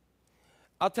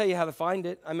 I'll tell you how to find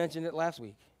it. I mentioned it last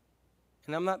week.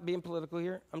 And I'm not being political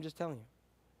here. I'm just telling you.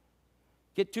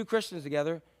 Get two Christians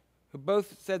together who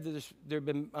both said that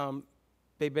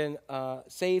they've been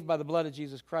saved by the blood of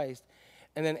Jesus Christ,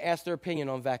 and then ask their opinion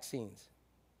on vaccines.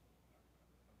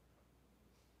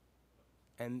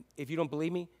 And if you don't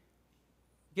believe me,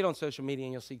 get on social media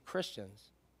and you'll see Christians,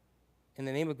 in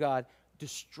the name of God,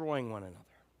 destroying one another.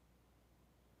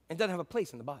 And doesn't have a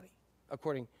place in the body,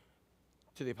 according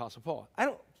to the Apostle Paul.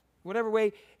 Whatever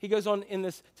way he goes on in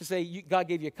this to say, God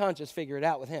gave you a conscience, figure it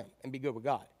out with him and be good with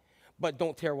God. But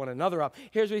don't tear one another up.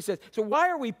 Here's what he says. So why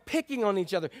are we picking on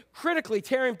each other, critically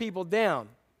tearing people down?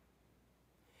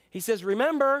 He says,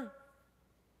 remember,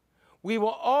 we will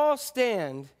all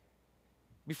stand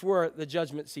before the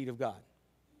judgment seat of God.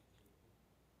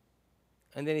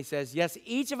 And then he says, yes,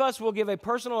 each of us will give a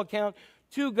personal account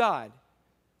to God.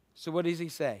 So what does he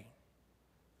say?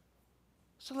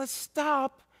 So let's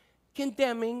stop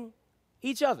condemning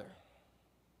each other.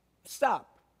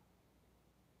 Stop.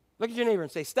 Look at your neighbor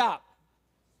and say, stop.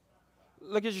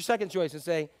 Look at your second choice and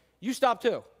say, you stop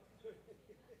too.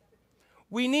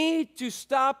 We need to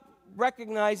stop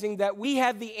recognizing that we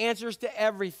have the answers to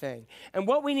everything. And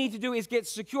what we need to do is get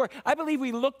secure. I believe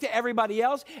we look to everybody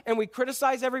else and we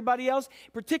criticize everybody else,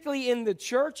 particularly in the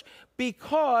church,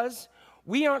 because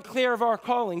we aren't clear of our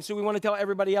calling, so we want to tell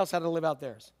everybody else how to live out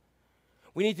theirs.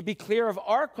 We need to be clear of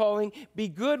our calling, be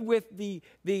good with the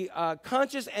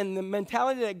conscience and the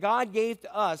mentality that God gave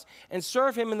to us, and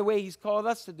serve Him in the way He's called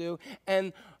us to do,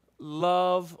 and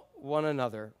love one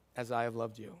another as I have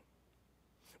loved you.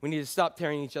 We need to stop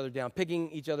tearing each other down, picking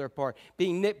each other apart,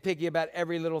 being nitpicky about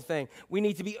every little thing. We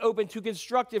need to be open to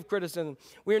constructive criticism.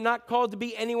 We are not called to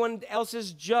be anyone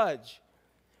else's judge.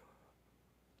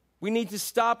 We need to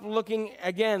stop looking,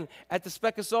 again, at the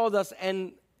speck of sawdust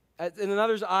and in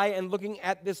another's eye and looking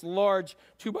at this large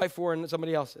 2x4 in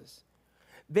somebody else's.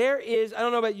 There is, I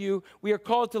don't know about you, we are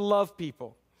called to love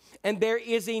people. And there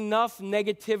is enough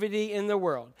negativity in the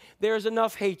world. There's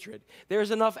enough hatred. There's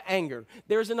enough anger.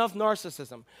 There's enough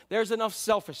narcissism. There's enough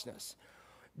selfishness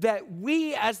that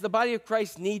we as the body of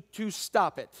Christ need to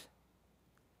stop it.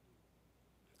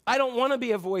 I don't want to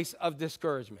be a voice of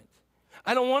discouragement.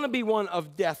 I don't want to be one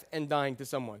of death and dying to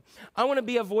someone. I want to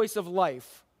be a voice of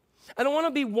life. I don't want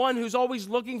to be one who's always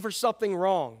looking for something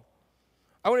wrong.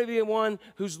 I want to be one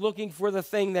who's looking for the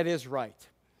thing that is right.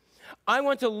 I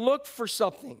want to look for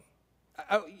something.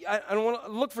 I don't want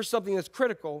to look for something that's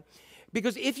critical,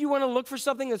 because if you want to look for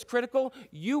something that's critical,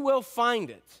 you will find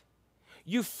it.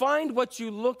 You find what you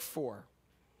look for.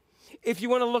 If you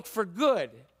want to look for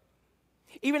good,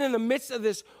 even in the midst of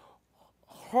this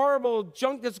horrible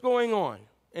junk that's going on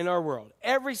in our world,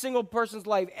 every single person's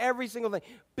life, every single thing,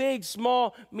 big,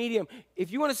 small, medium,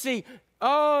 if you want to see,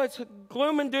 oh, it's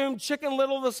gloom and doom, Chicken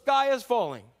Little, the sky is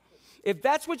falling. If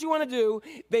that's what you want to do,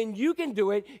 then you can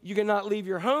do it. You cannot leave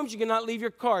your homes. You cannot leave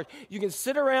your cars. You can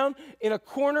sit around in a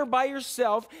corner by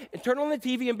yourself and turn on the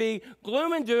TV and be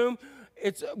gloom and doom.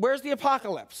 Where's the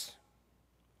apocalypse?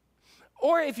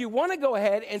 Or if you want to go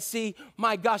ahead and see,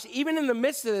 my gosh, even in the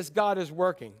midst of this, God is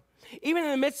working. Even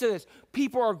in the midst of this,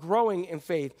 people are growing in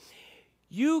faith.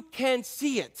 You can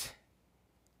see it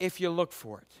if you look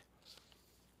for it.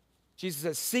 Jesus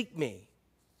says, seek me,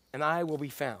 and I will be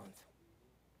found.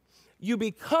 You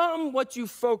become what you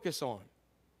focus on.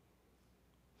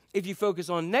 If you focus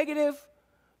on negative,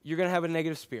 you're going to have a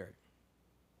negative spirit.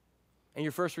 And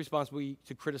your first response will be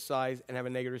to criticize and have a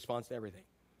negative response to everything.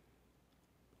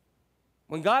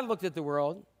 When God looked at the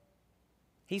world,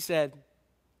 he said,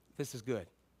 this is good.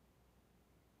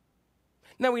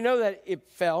 Now, we know that it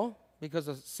fell because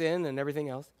of sin and everything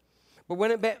else. But when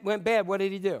it went bad, what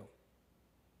did he do?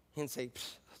 He didn't say,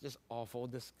 just awful,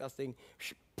 disgusting,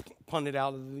 punt it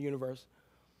out of the universe.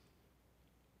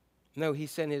 No, he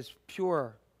sent his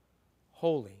pure,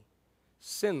 holy,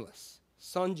 sinless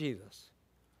Son Jesus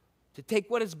to take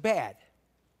what is bad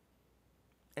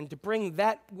and to bring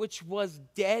that which was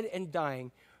dead and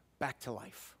dying back to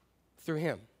life through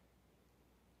him.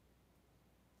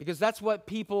 Because that's what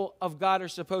people of God are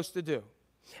supposed to do.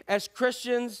 As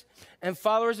Christians and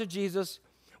followers of Jesus,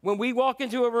 when we walk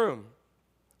into a room,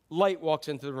 light walks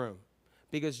into the room,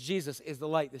 because Jesus is the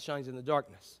light that shines in the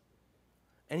darkness,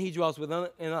 and he dwells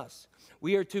within us.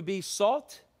 We are to be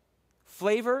salt,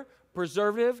 flavor,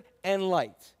 preservative, and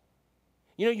light.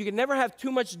 You know, you can never have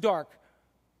too much dark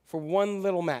for one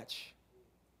little match.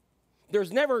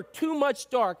 There's never too much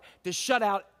dark to shut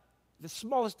out the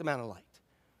smallest amount of light.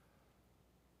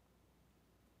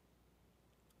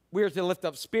 We are to lift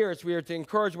up spirits. We are to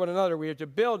encourage one another. We are to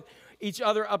build each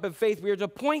other up in faith. We are to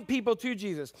point people to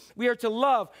Jesus. We are to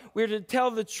love. We are to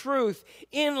tell the truth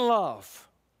in love.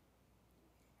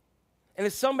 And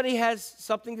if somebody has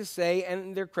something to say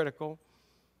and they're critical,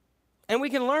 and we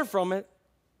can learn from it,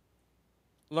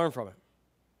 learn from it.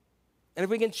 And if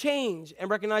we can change and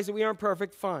recognize that we aren't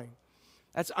perfect, fine.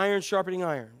 That's iron sharpening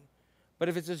iron. But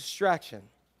if it's a distraction,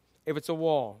 if it's a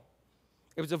wall,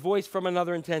 if it's a voice from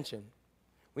another intention,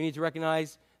 we need to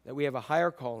recognize that we have a higher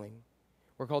calling.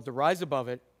 We're called to rise above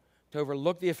it, to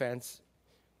overlook the offense,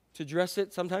 to address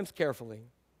it sometimes carefully,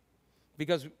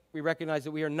 because we recognize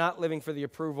that we are not living for the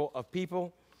approval of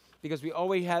people, because we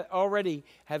already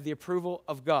have the approval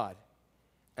of God.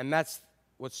 And that's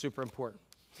what's super important.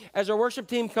 As our worship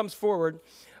team comes forward,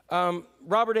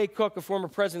 Robert A. Cook, a former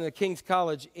president of King's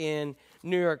College in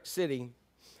New York City,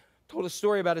 told a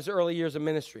story about his early years of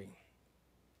ministry.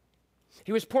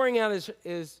 He was pouring out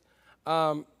his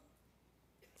heart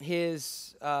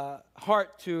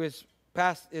to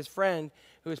his friend,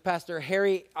 who was Pastor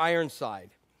Harry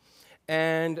Ironside.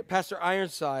 And Pastor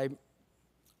Ironside,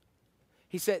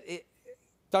 he said,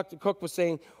 Dr. Cook was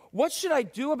saying, what should I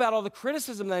do about all the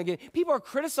criticism that I get? People are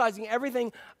criticizing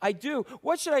everything I do.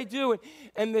 What should I do?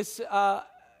 And this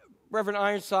Reverend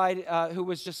Ironside, who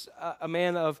was just a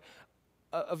man of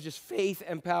just faith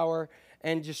and power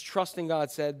and just trusting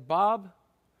God, said, Bob,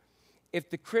 if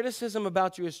the criticism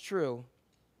about you is true,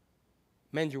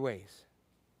 mend your ways.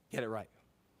 Get it right.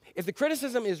 If the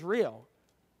criticism is real,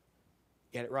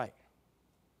 get it right.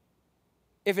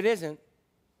 If it isn't,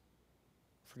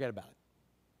 forget about it.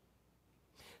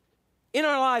 In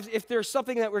our lives, if there's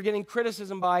something that we're getting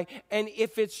criticism by, and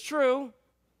if it's true,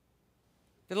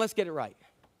 then let's get it right.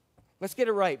 Let's get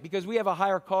it right, because we have a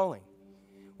higher calling.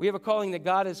 We have a calling that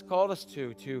God has called us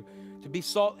to be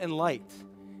salt and light,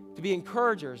 to be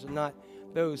encouragers and not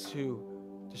those who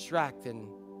distract and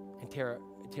and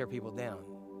tear people down,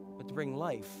 but to bring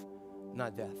life,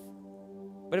 not death.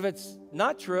 But if it's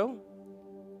not true,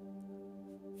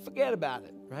 forget about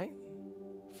it, right?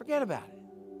 Forget about it.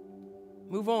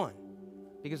 Move on,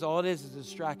 because all it is a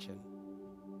distraction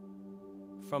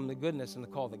from the goodness and the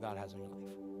call that God has in your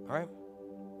life. All right?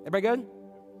 Everybody good?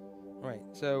 All right.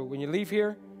 So when you leave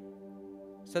here,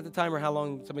 set the timer how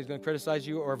long somebody's going to criticize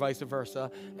you or vice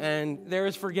versa. And there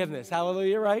is forgiveness.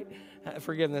 Hallelujah, right?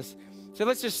 Forgiveness. So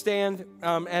let's just stand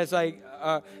as I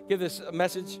give this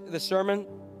message, this sermon.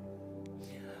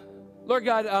 Lord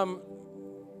God,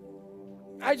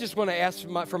 I just want to ask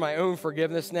for my own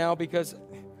forgiveness now, because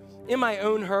in my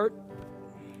own hurt,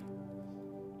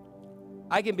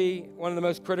 I can be one of the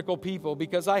most critical people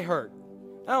because I hurt.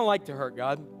 I don't like to hurt,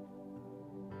 God.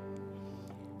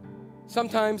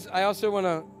 Sometimes I also want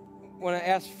to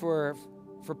ask for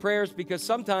prayers, because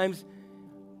sometimes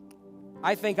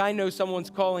I think I know someone's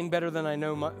calling better than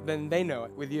than they know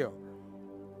it with you.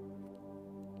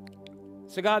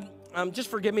 So God, just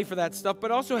forgive me for that stuff,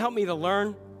 but also help me to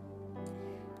learn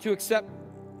to accept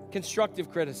constructive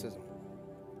criticism.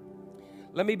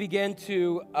 Let me begin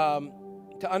to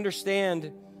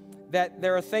understand that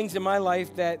there are things in my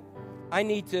life that I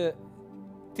need to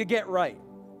get right.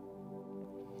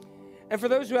 And for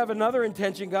those who have another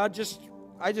intention, God,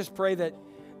 I just pray that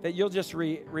you'll just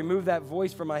remove that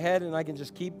voice from my head, and I can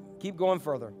just keep going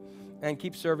further and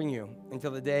keep serving you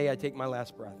until the day I take my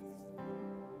last breath.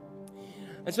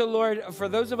 And so, Lord, for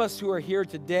those of us who are here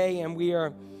today and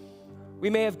we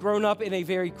may have grown up in a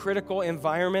very critical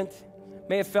environment,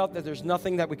 may have felt that there's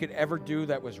nothing that we could ever do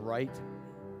that was right,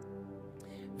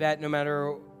 that no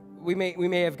matter, we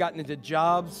may have gotten into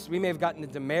jobs, we may have gotten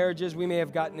into marriages, we may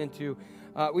have gotten into,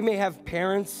 we may have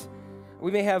parents, we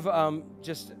may have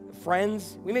just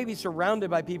friends, we may be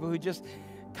surrounded by people who just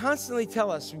constantly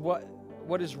tell us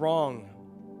what is wrong.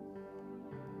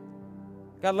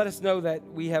 God, let us know that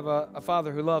we have a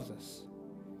Father who loves us.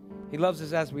 He loves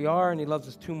us as we are, and He loves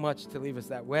us too much to leave us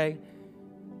that way.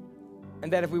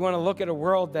 And that if we want to look at a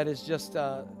world that is just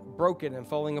broken and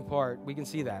falling apart, we can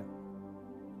see that.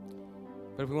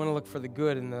 But if we want to look for the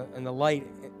good and the light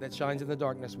that shines in the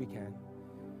darkness, we can.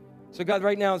 So God,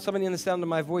 right now, somebody in the sound of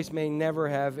my voice may never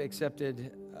have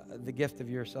accepted the gift of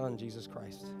your Son, Jesus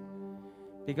Christ.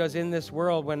 Because in this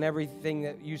world, when everything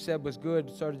that you said was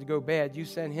good started to go bad, you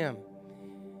sent Him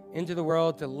into the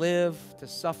world to live, to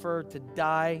suffer, to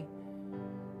die,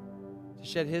 to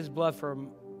shed His blood for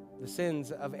the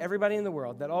sins of everybody in the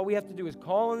world, that all we have to do is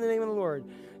call in the name of the Lord.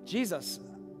 Jesus,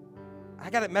 I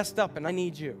got it messed up and I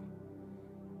need you.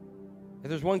 If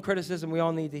there's one criticism we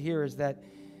all need to hear, is that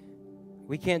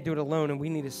we can't do it alone and we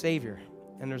need a Savior.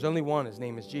 And there's only one. His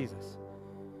name is Jesus.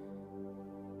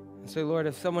 And so, Lord,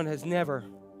 if someone has never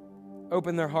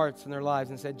opened their hearts and their lives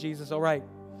and said, Jesus, all right,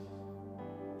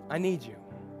 I need you,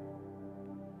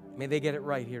 may they get it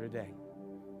right here today.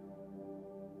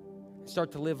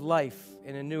 Start to live life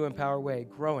in a new, empowered way,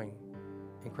 growing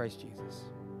in Christ Jesus.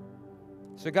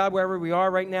 So, God, wherever we are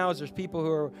right now, as there's people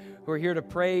who are here to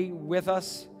pray with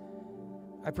us,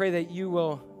 I pray that you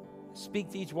will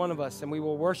speak to each one of us and we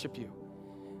will worship you.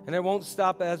 And it won't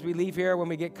stop as we leave here, when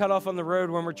we get cut off on the road,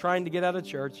 when we're trying to get out of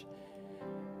church.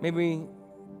 Maybe we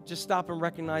just stop and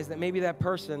recognize that maybe that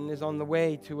person is on the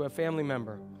way to a family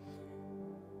member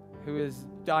who is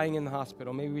dying in the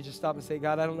hospital. Maybe we just stop and say,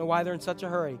 God, I don't know why they're in such a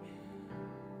hurry.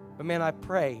 But man, I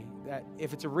pray that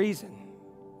if it's a reason,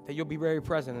 that you'll be very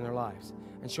present in their lives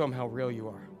and show them how real you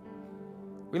are.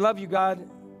 We love you, God.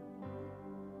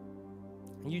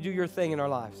 And you do your thing in our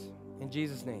lives. In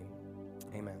Jesus' name,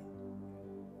 amen.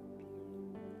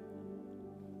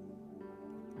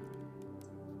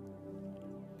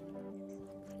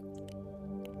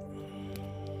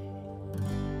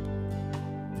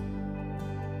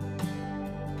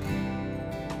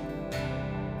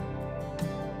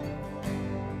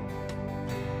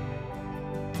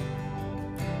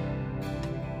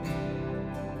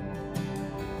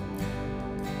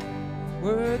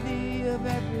 Worthy of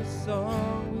every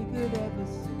song we could ever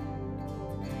sing,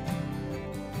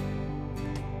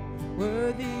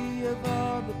 worthy of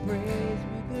all the praise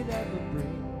we could ever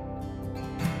bring,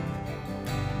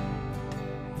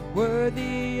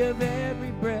 worthy of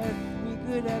every breath we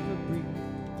could ever breathe.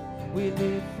 We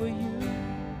live for you,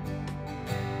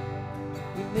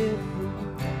 we live for you.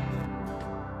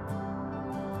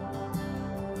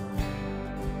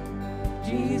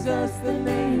 Jesus, the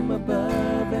name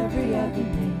above every other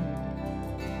name.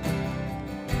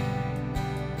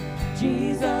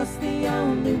 Jesus, the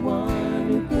only one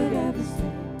who could ever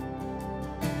save.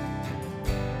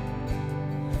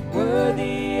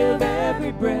 Worthy of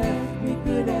every breath we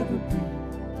could ever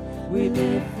breathe. We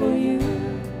live for you.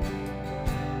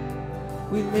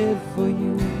 we live for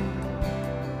you.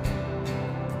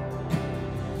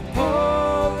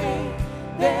 Holy,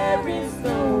 there is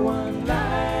no one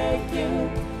like you.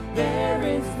 There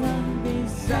is none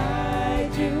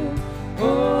beside you.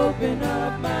 Open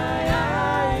up my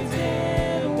eyes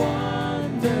in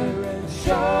wonder and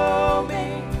show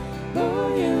me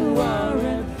who you are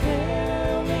and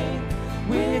fill me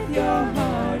with your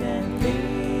heart and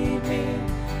lead me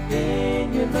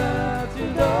in your love to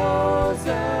those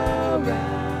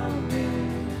around me.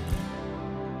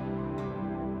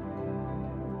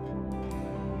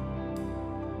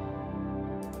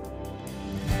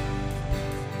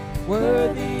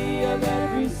 Worthy of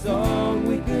every song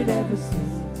we could ever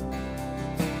sing,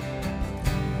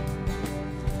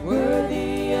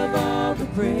 worthy of all the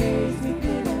praise we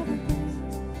could ever bring,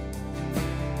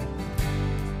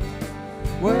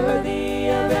 worthy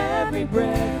of every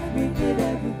breath we could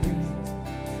ever breathe.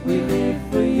 We live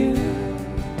for you,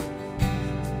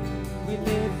 we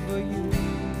live for you.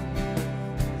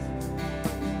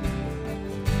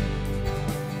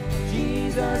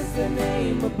 Jesus, the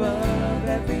name above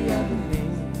every other name.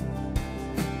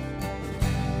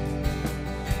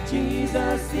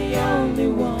 Jesus, the only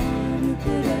one who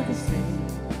could ever save.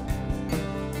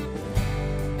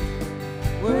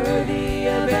 Worthy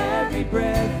of every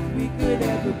breath we could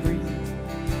ever breathe.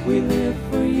 We live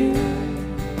for you.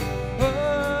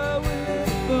 Oh, we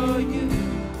live for you.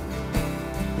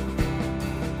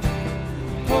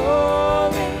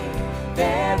 Holy,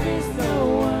 there is no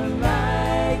one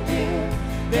like you.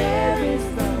 There is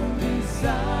none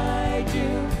beside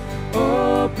you.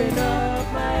 Open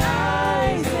up my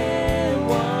eyes in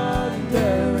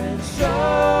wonder and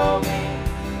show me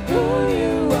who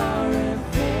you are and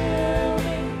fill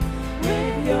me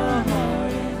with your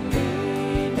heart and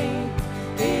lead me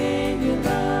in your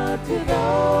love to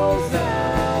those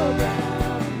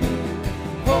around me.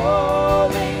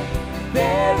 Holy,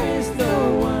 there is no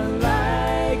one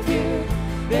like you.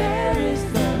 There is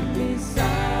none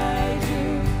beside you.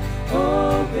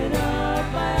 Open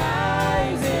up my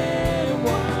eyes in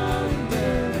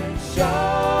wonder and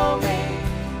show me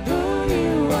who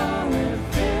you are and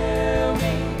fill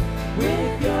me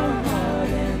with your heart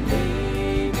and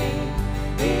lead me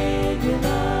in your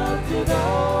love to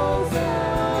those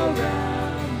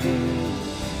around me.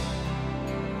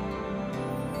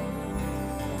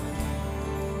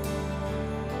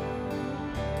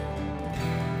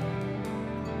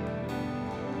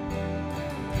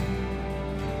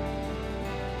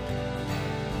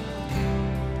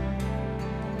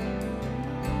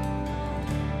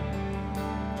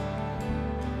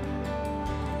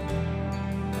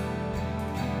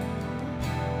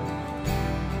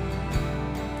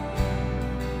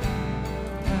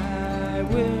 I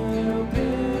will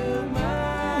build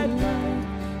my life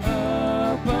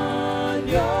upon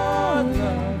your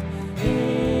love.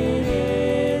 It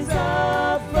is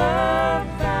a firm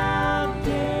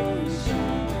foundation.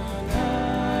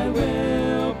 I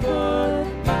will put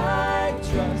my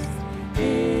trust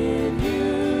in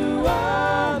you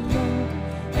alone,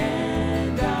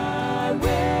 and I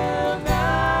will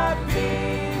not be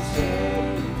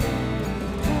shaken.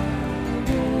 I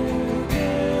will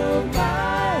build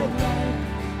my life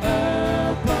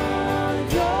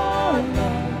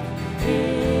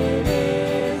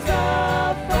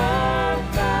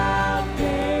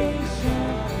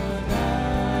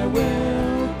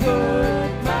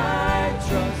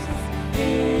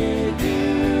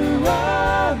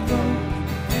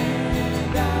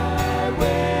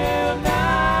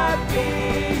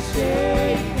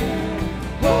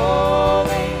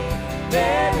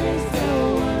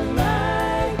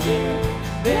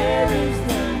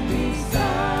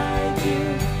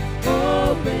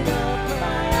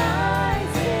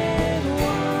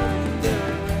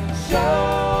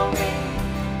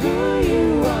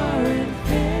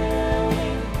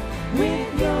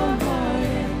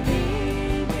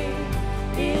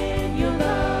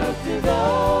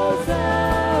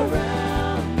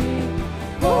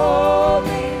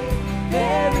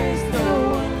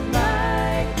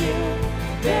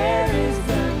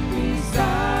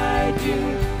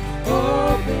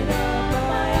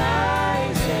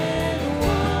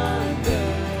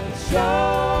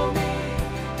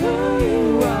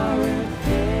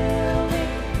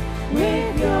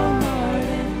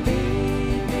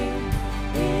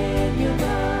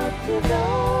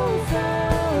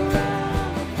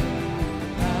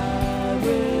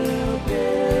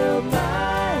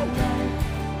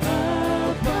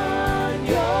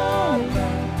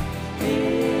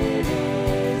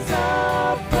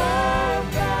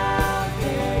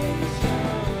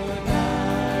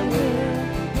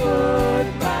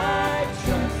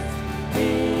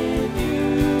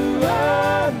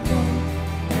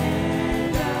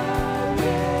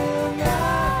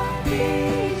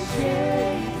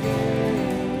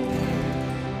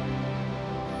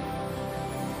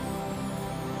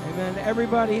Amen.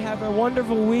 Everybody have a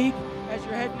wonderful week. As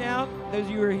you're heading out, those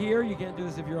of you who are here, you can't do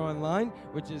this if you're online,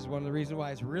 which is one of the reasons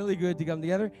why it's really good to come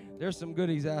together. There's some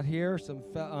goodies out here, some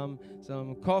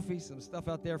coffee, some stuff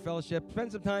out there, fellowship.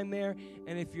 Spend some time there.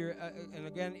 And if you're, and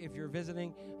again, if you're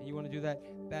visiting and you want to do that,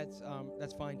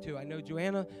 that's fine too. I know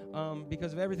Joanna,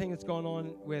 because of everything that's going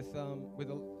on with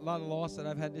a lot of loss that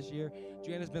I've had this year,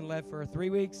 Joanna's been led for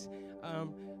 3 weeks.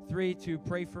 3 to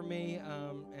pray for me,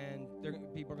 and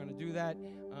people are going to do that,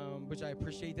 which I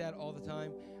appreciate that all the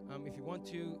time. If you want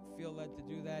to feel led to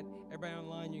do that, everybody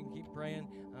online, you can keep praying.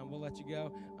 We'll let you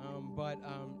go. But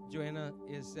Joanna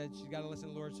said she's got to listen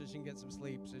to the Lord so she can get some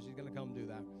sleep, so she's going to come do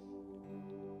that.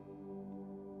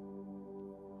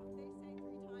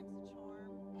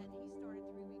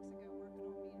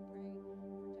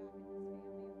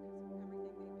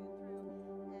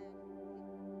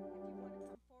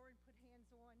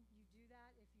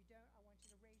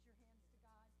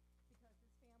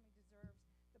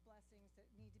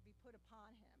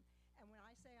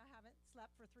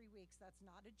 For 3 weeks. That's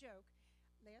not a joke.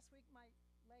 Last week my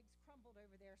legs crumbled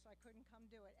over there, so I couldn't come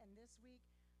do it. And this week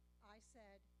I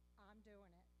said, I'm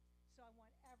doing it. So I want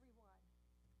everyone,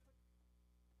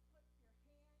 put your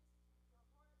hands, your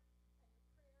heart, and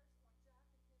your prayers on Jack and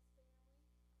his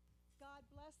family. God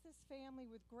bless this family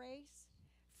with grace.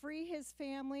 Free his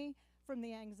family from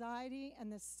the anxiety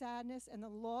and the sadness and the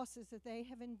losses that they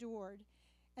have endured.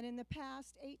 And in the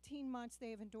past 18 months, they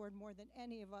have endured more than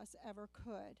any of us ever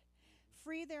could.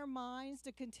 Free their minds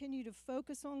to continue to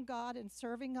focus on God and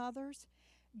serving others.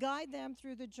 Guide them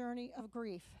through the journey of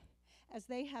grief, as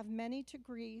they have many to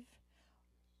grieve,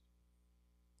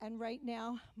 and right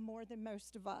now, more than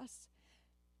most of us.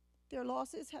 Their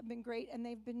losses have been great, and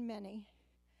they've been many.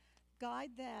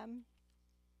 Guide them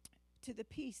to the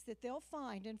peace that they'll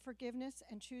find in forgiveness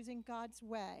and choosing God's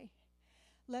way.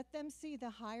 Let them see the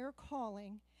higher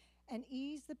calling and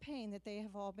ease the pain that they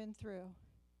have all been through.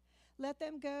 Let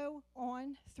them go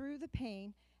on through the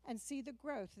pain and see the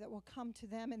growth that will come to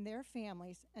them and their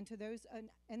families and to those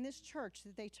in this church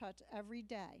that they touch every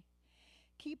day.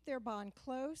 Keep their bond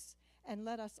close and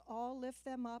let us all lift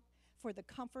them up for the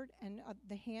comfort and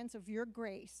the hands of your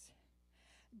grace.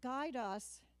 Guide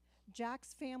us,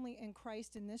 Jack's family in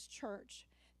Christ in this church,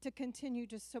 to continue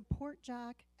to support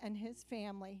Jack and his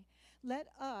family. Let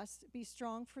us be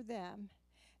strong for them.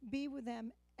 Be with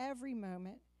them every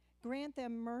moment. Grant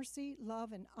them mercy,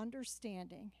 love, and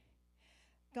understanding.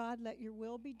 God, let your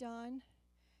will be done.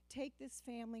 Take this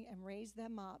family and raise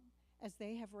them up as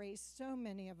they have raised so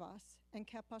many of us and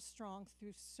kept us strong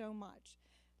through so much.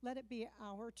 Let it be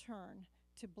our turn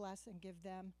to bless and give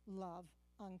them love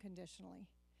unconditionally.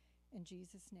 In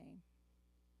Jesus' name,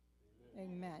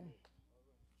 amen.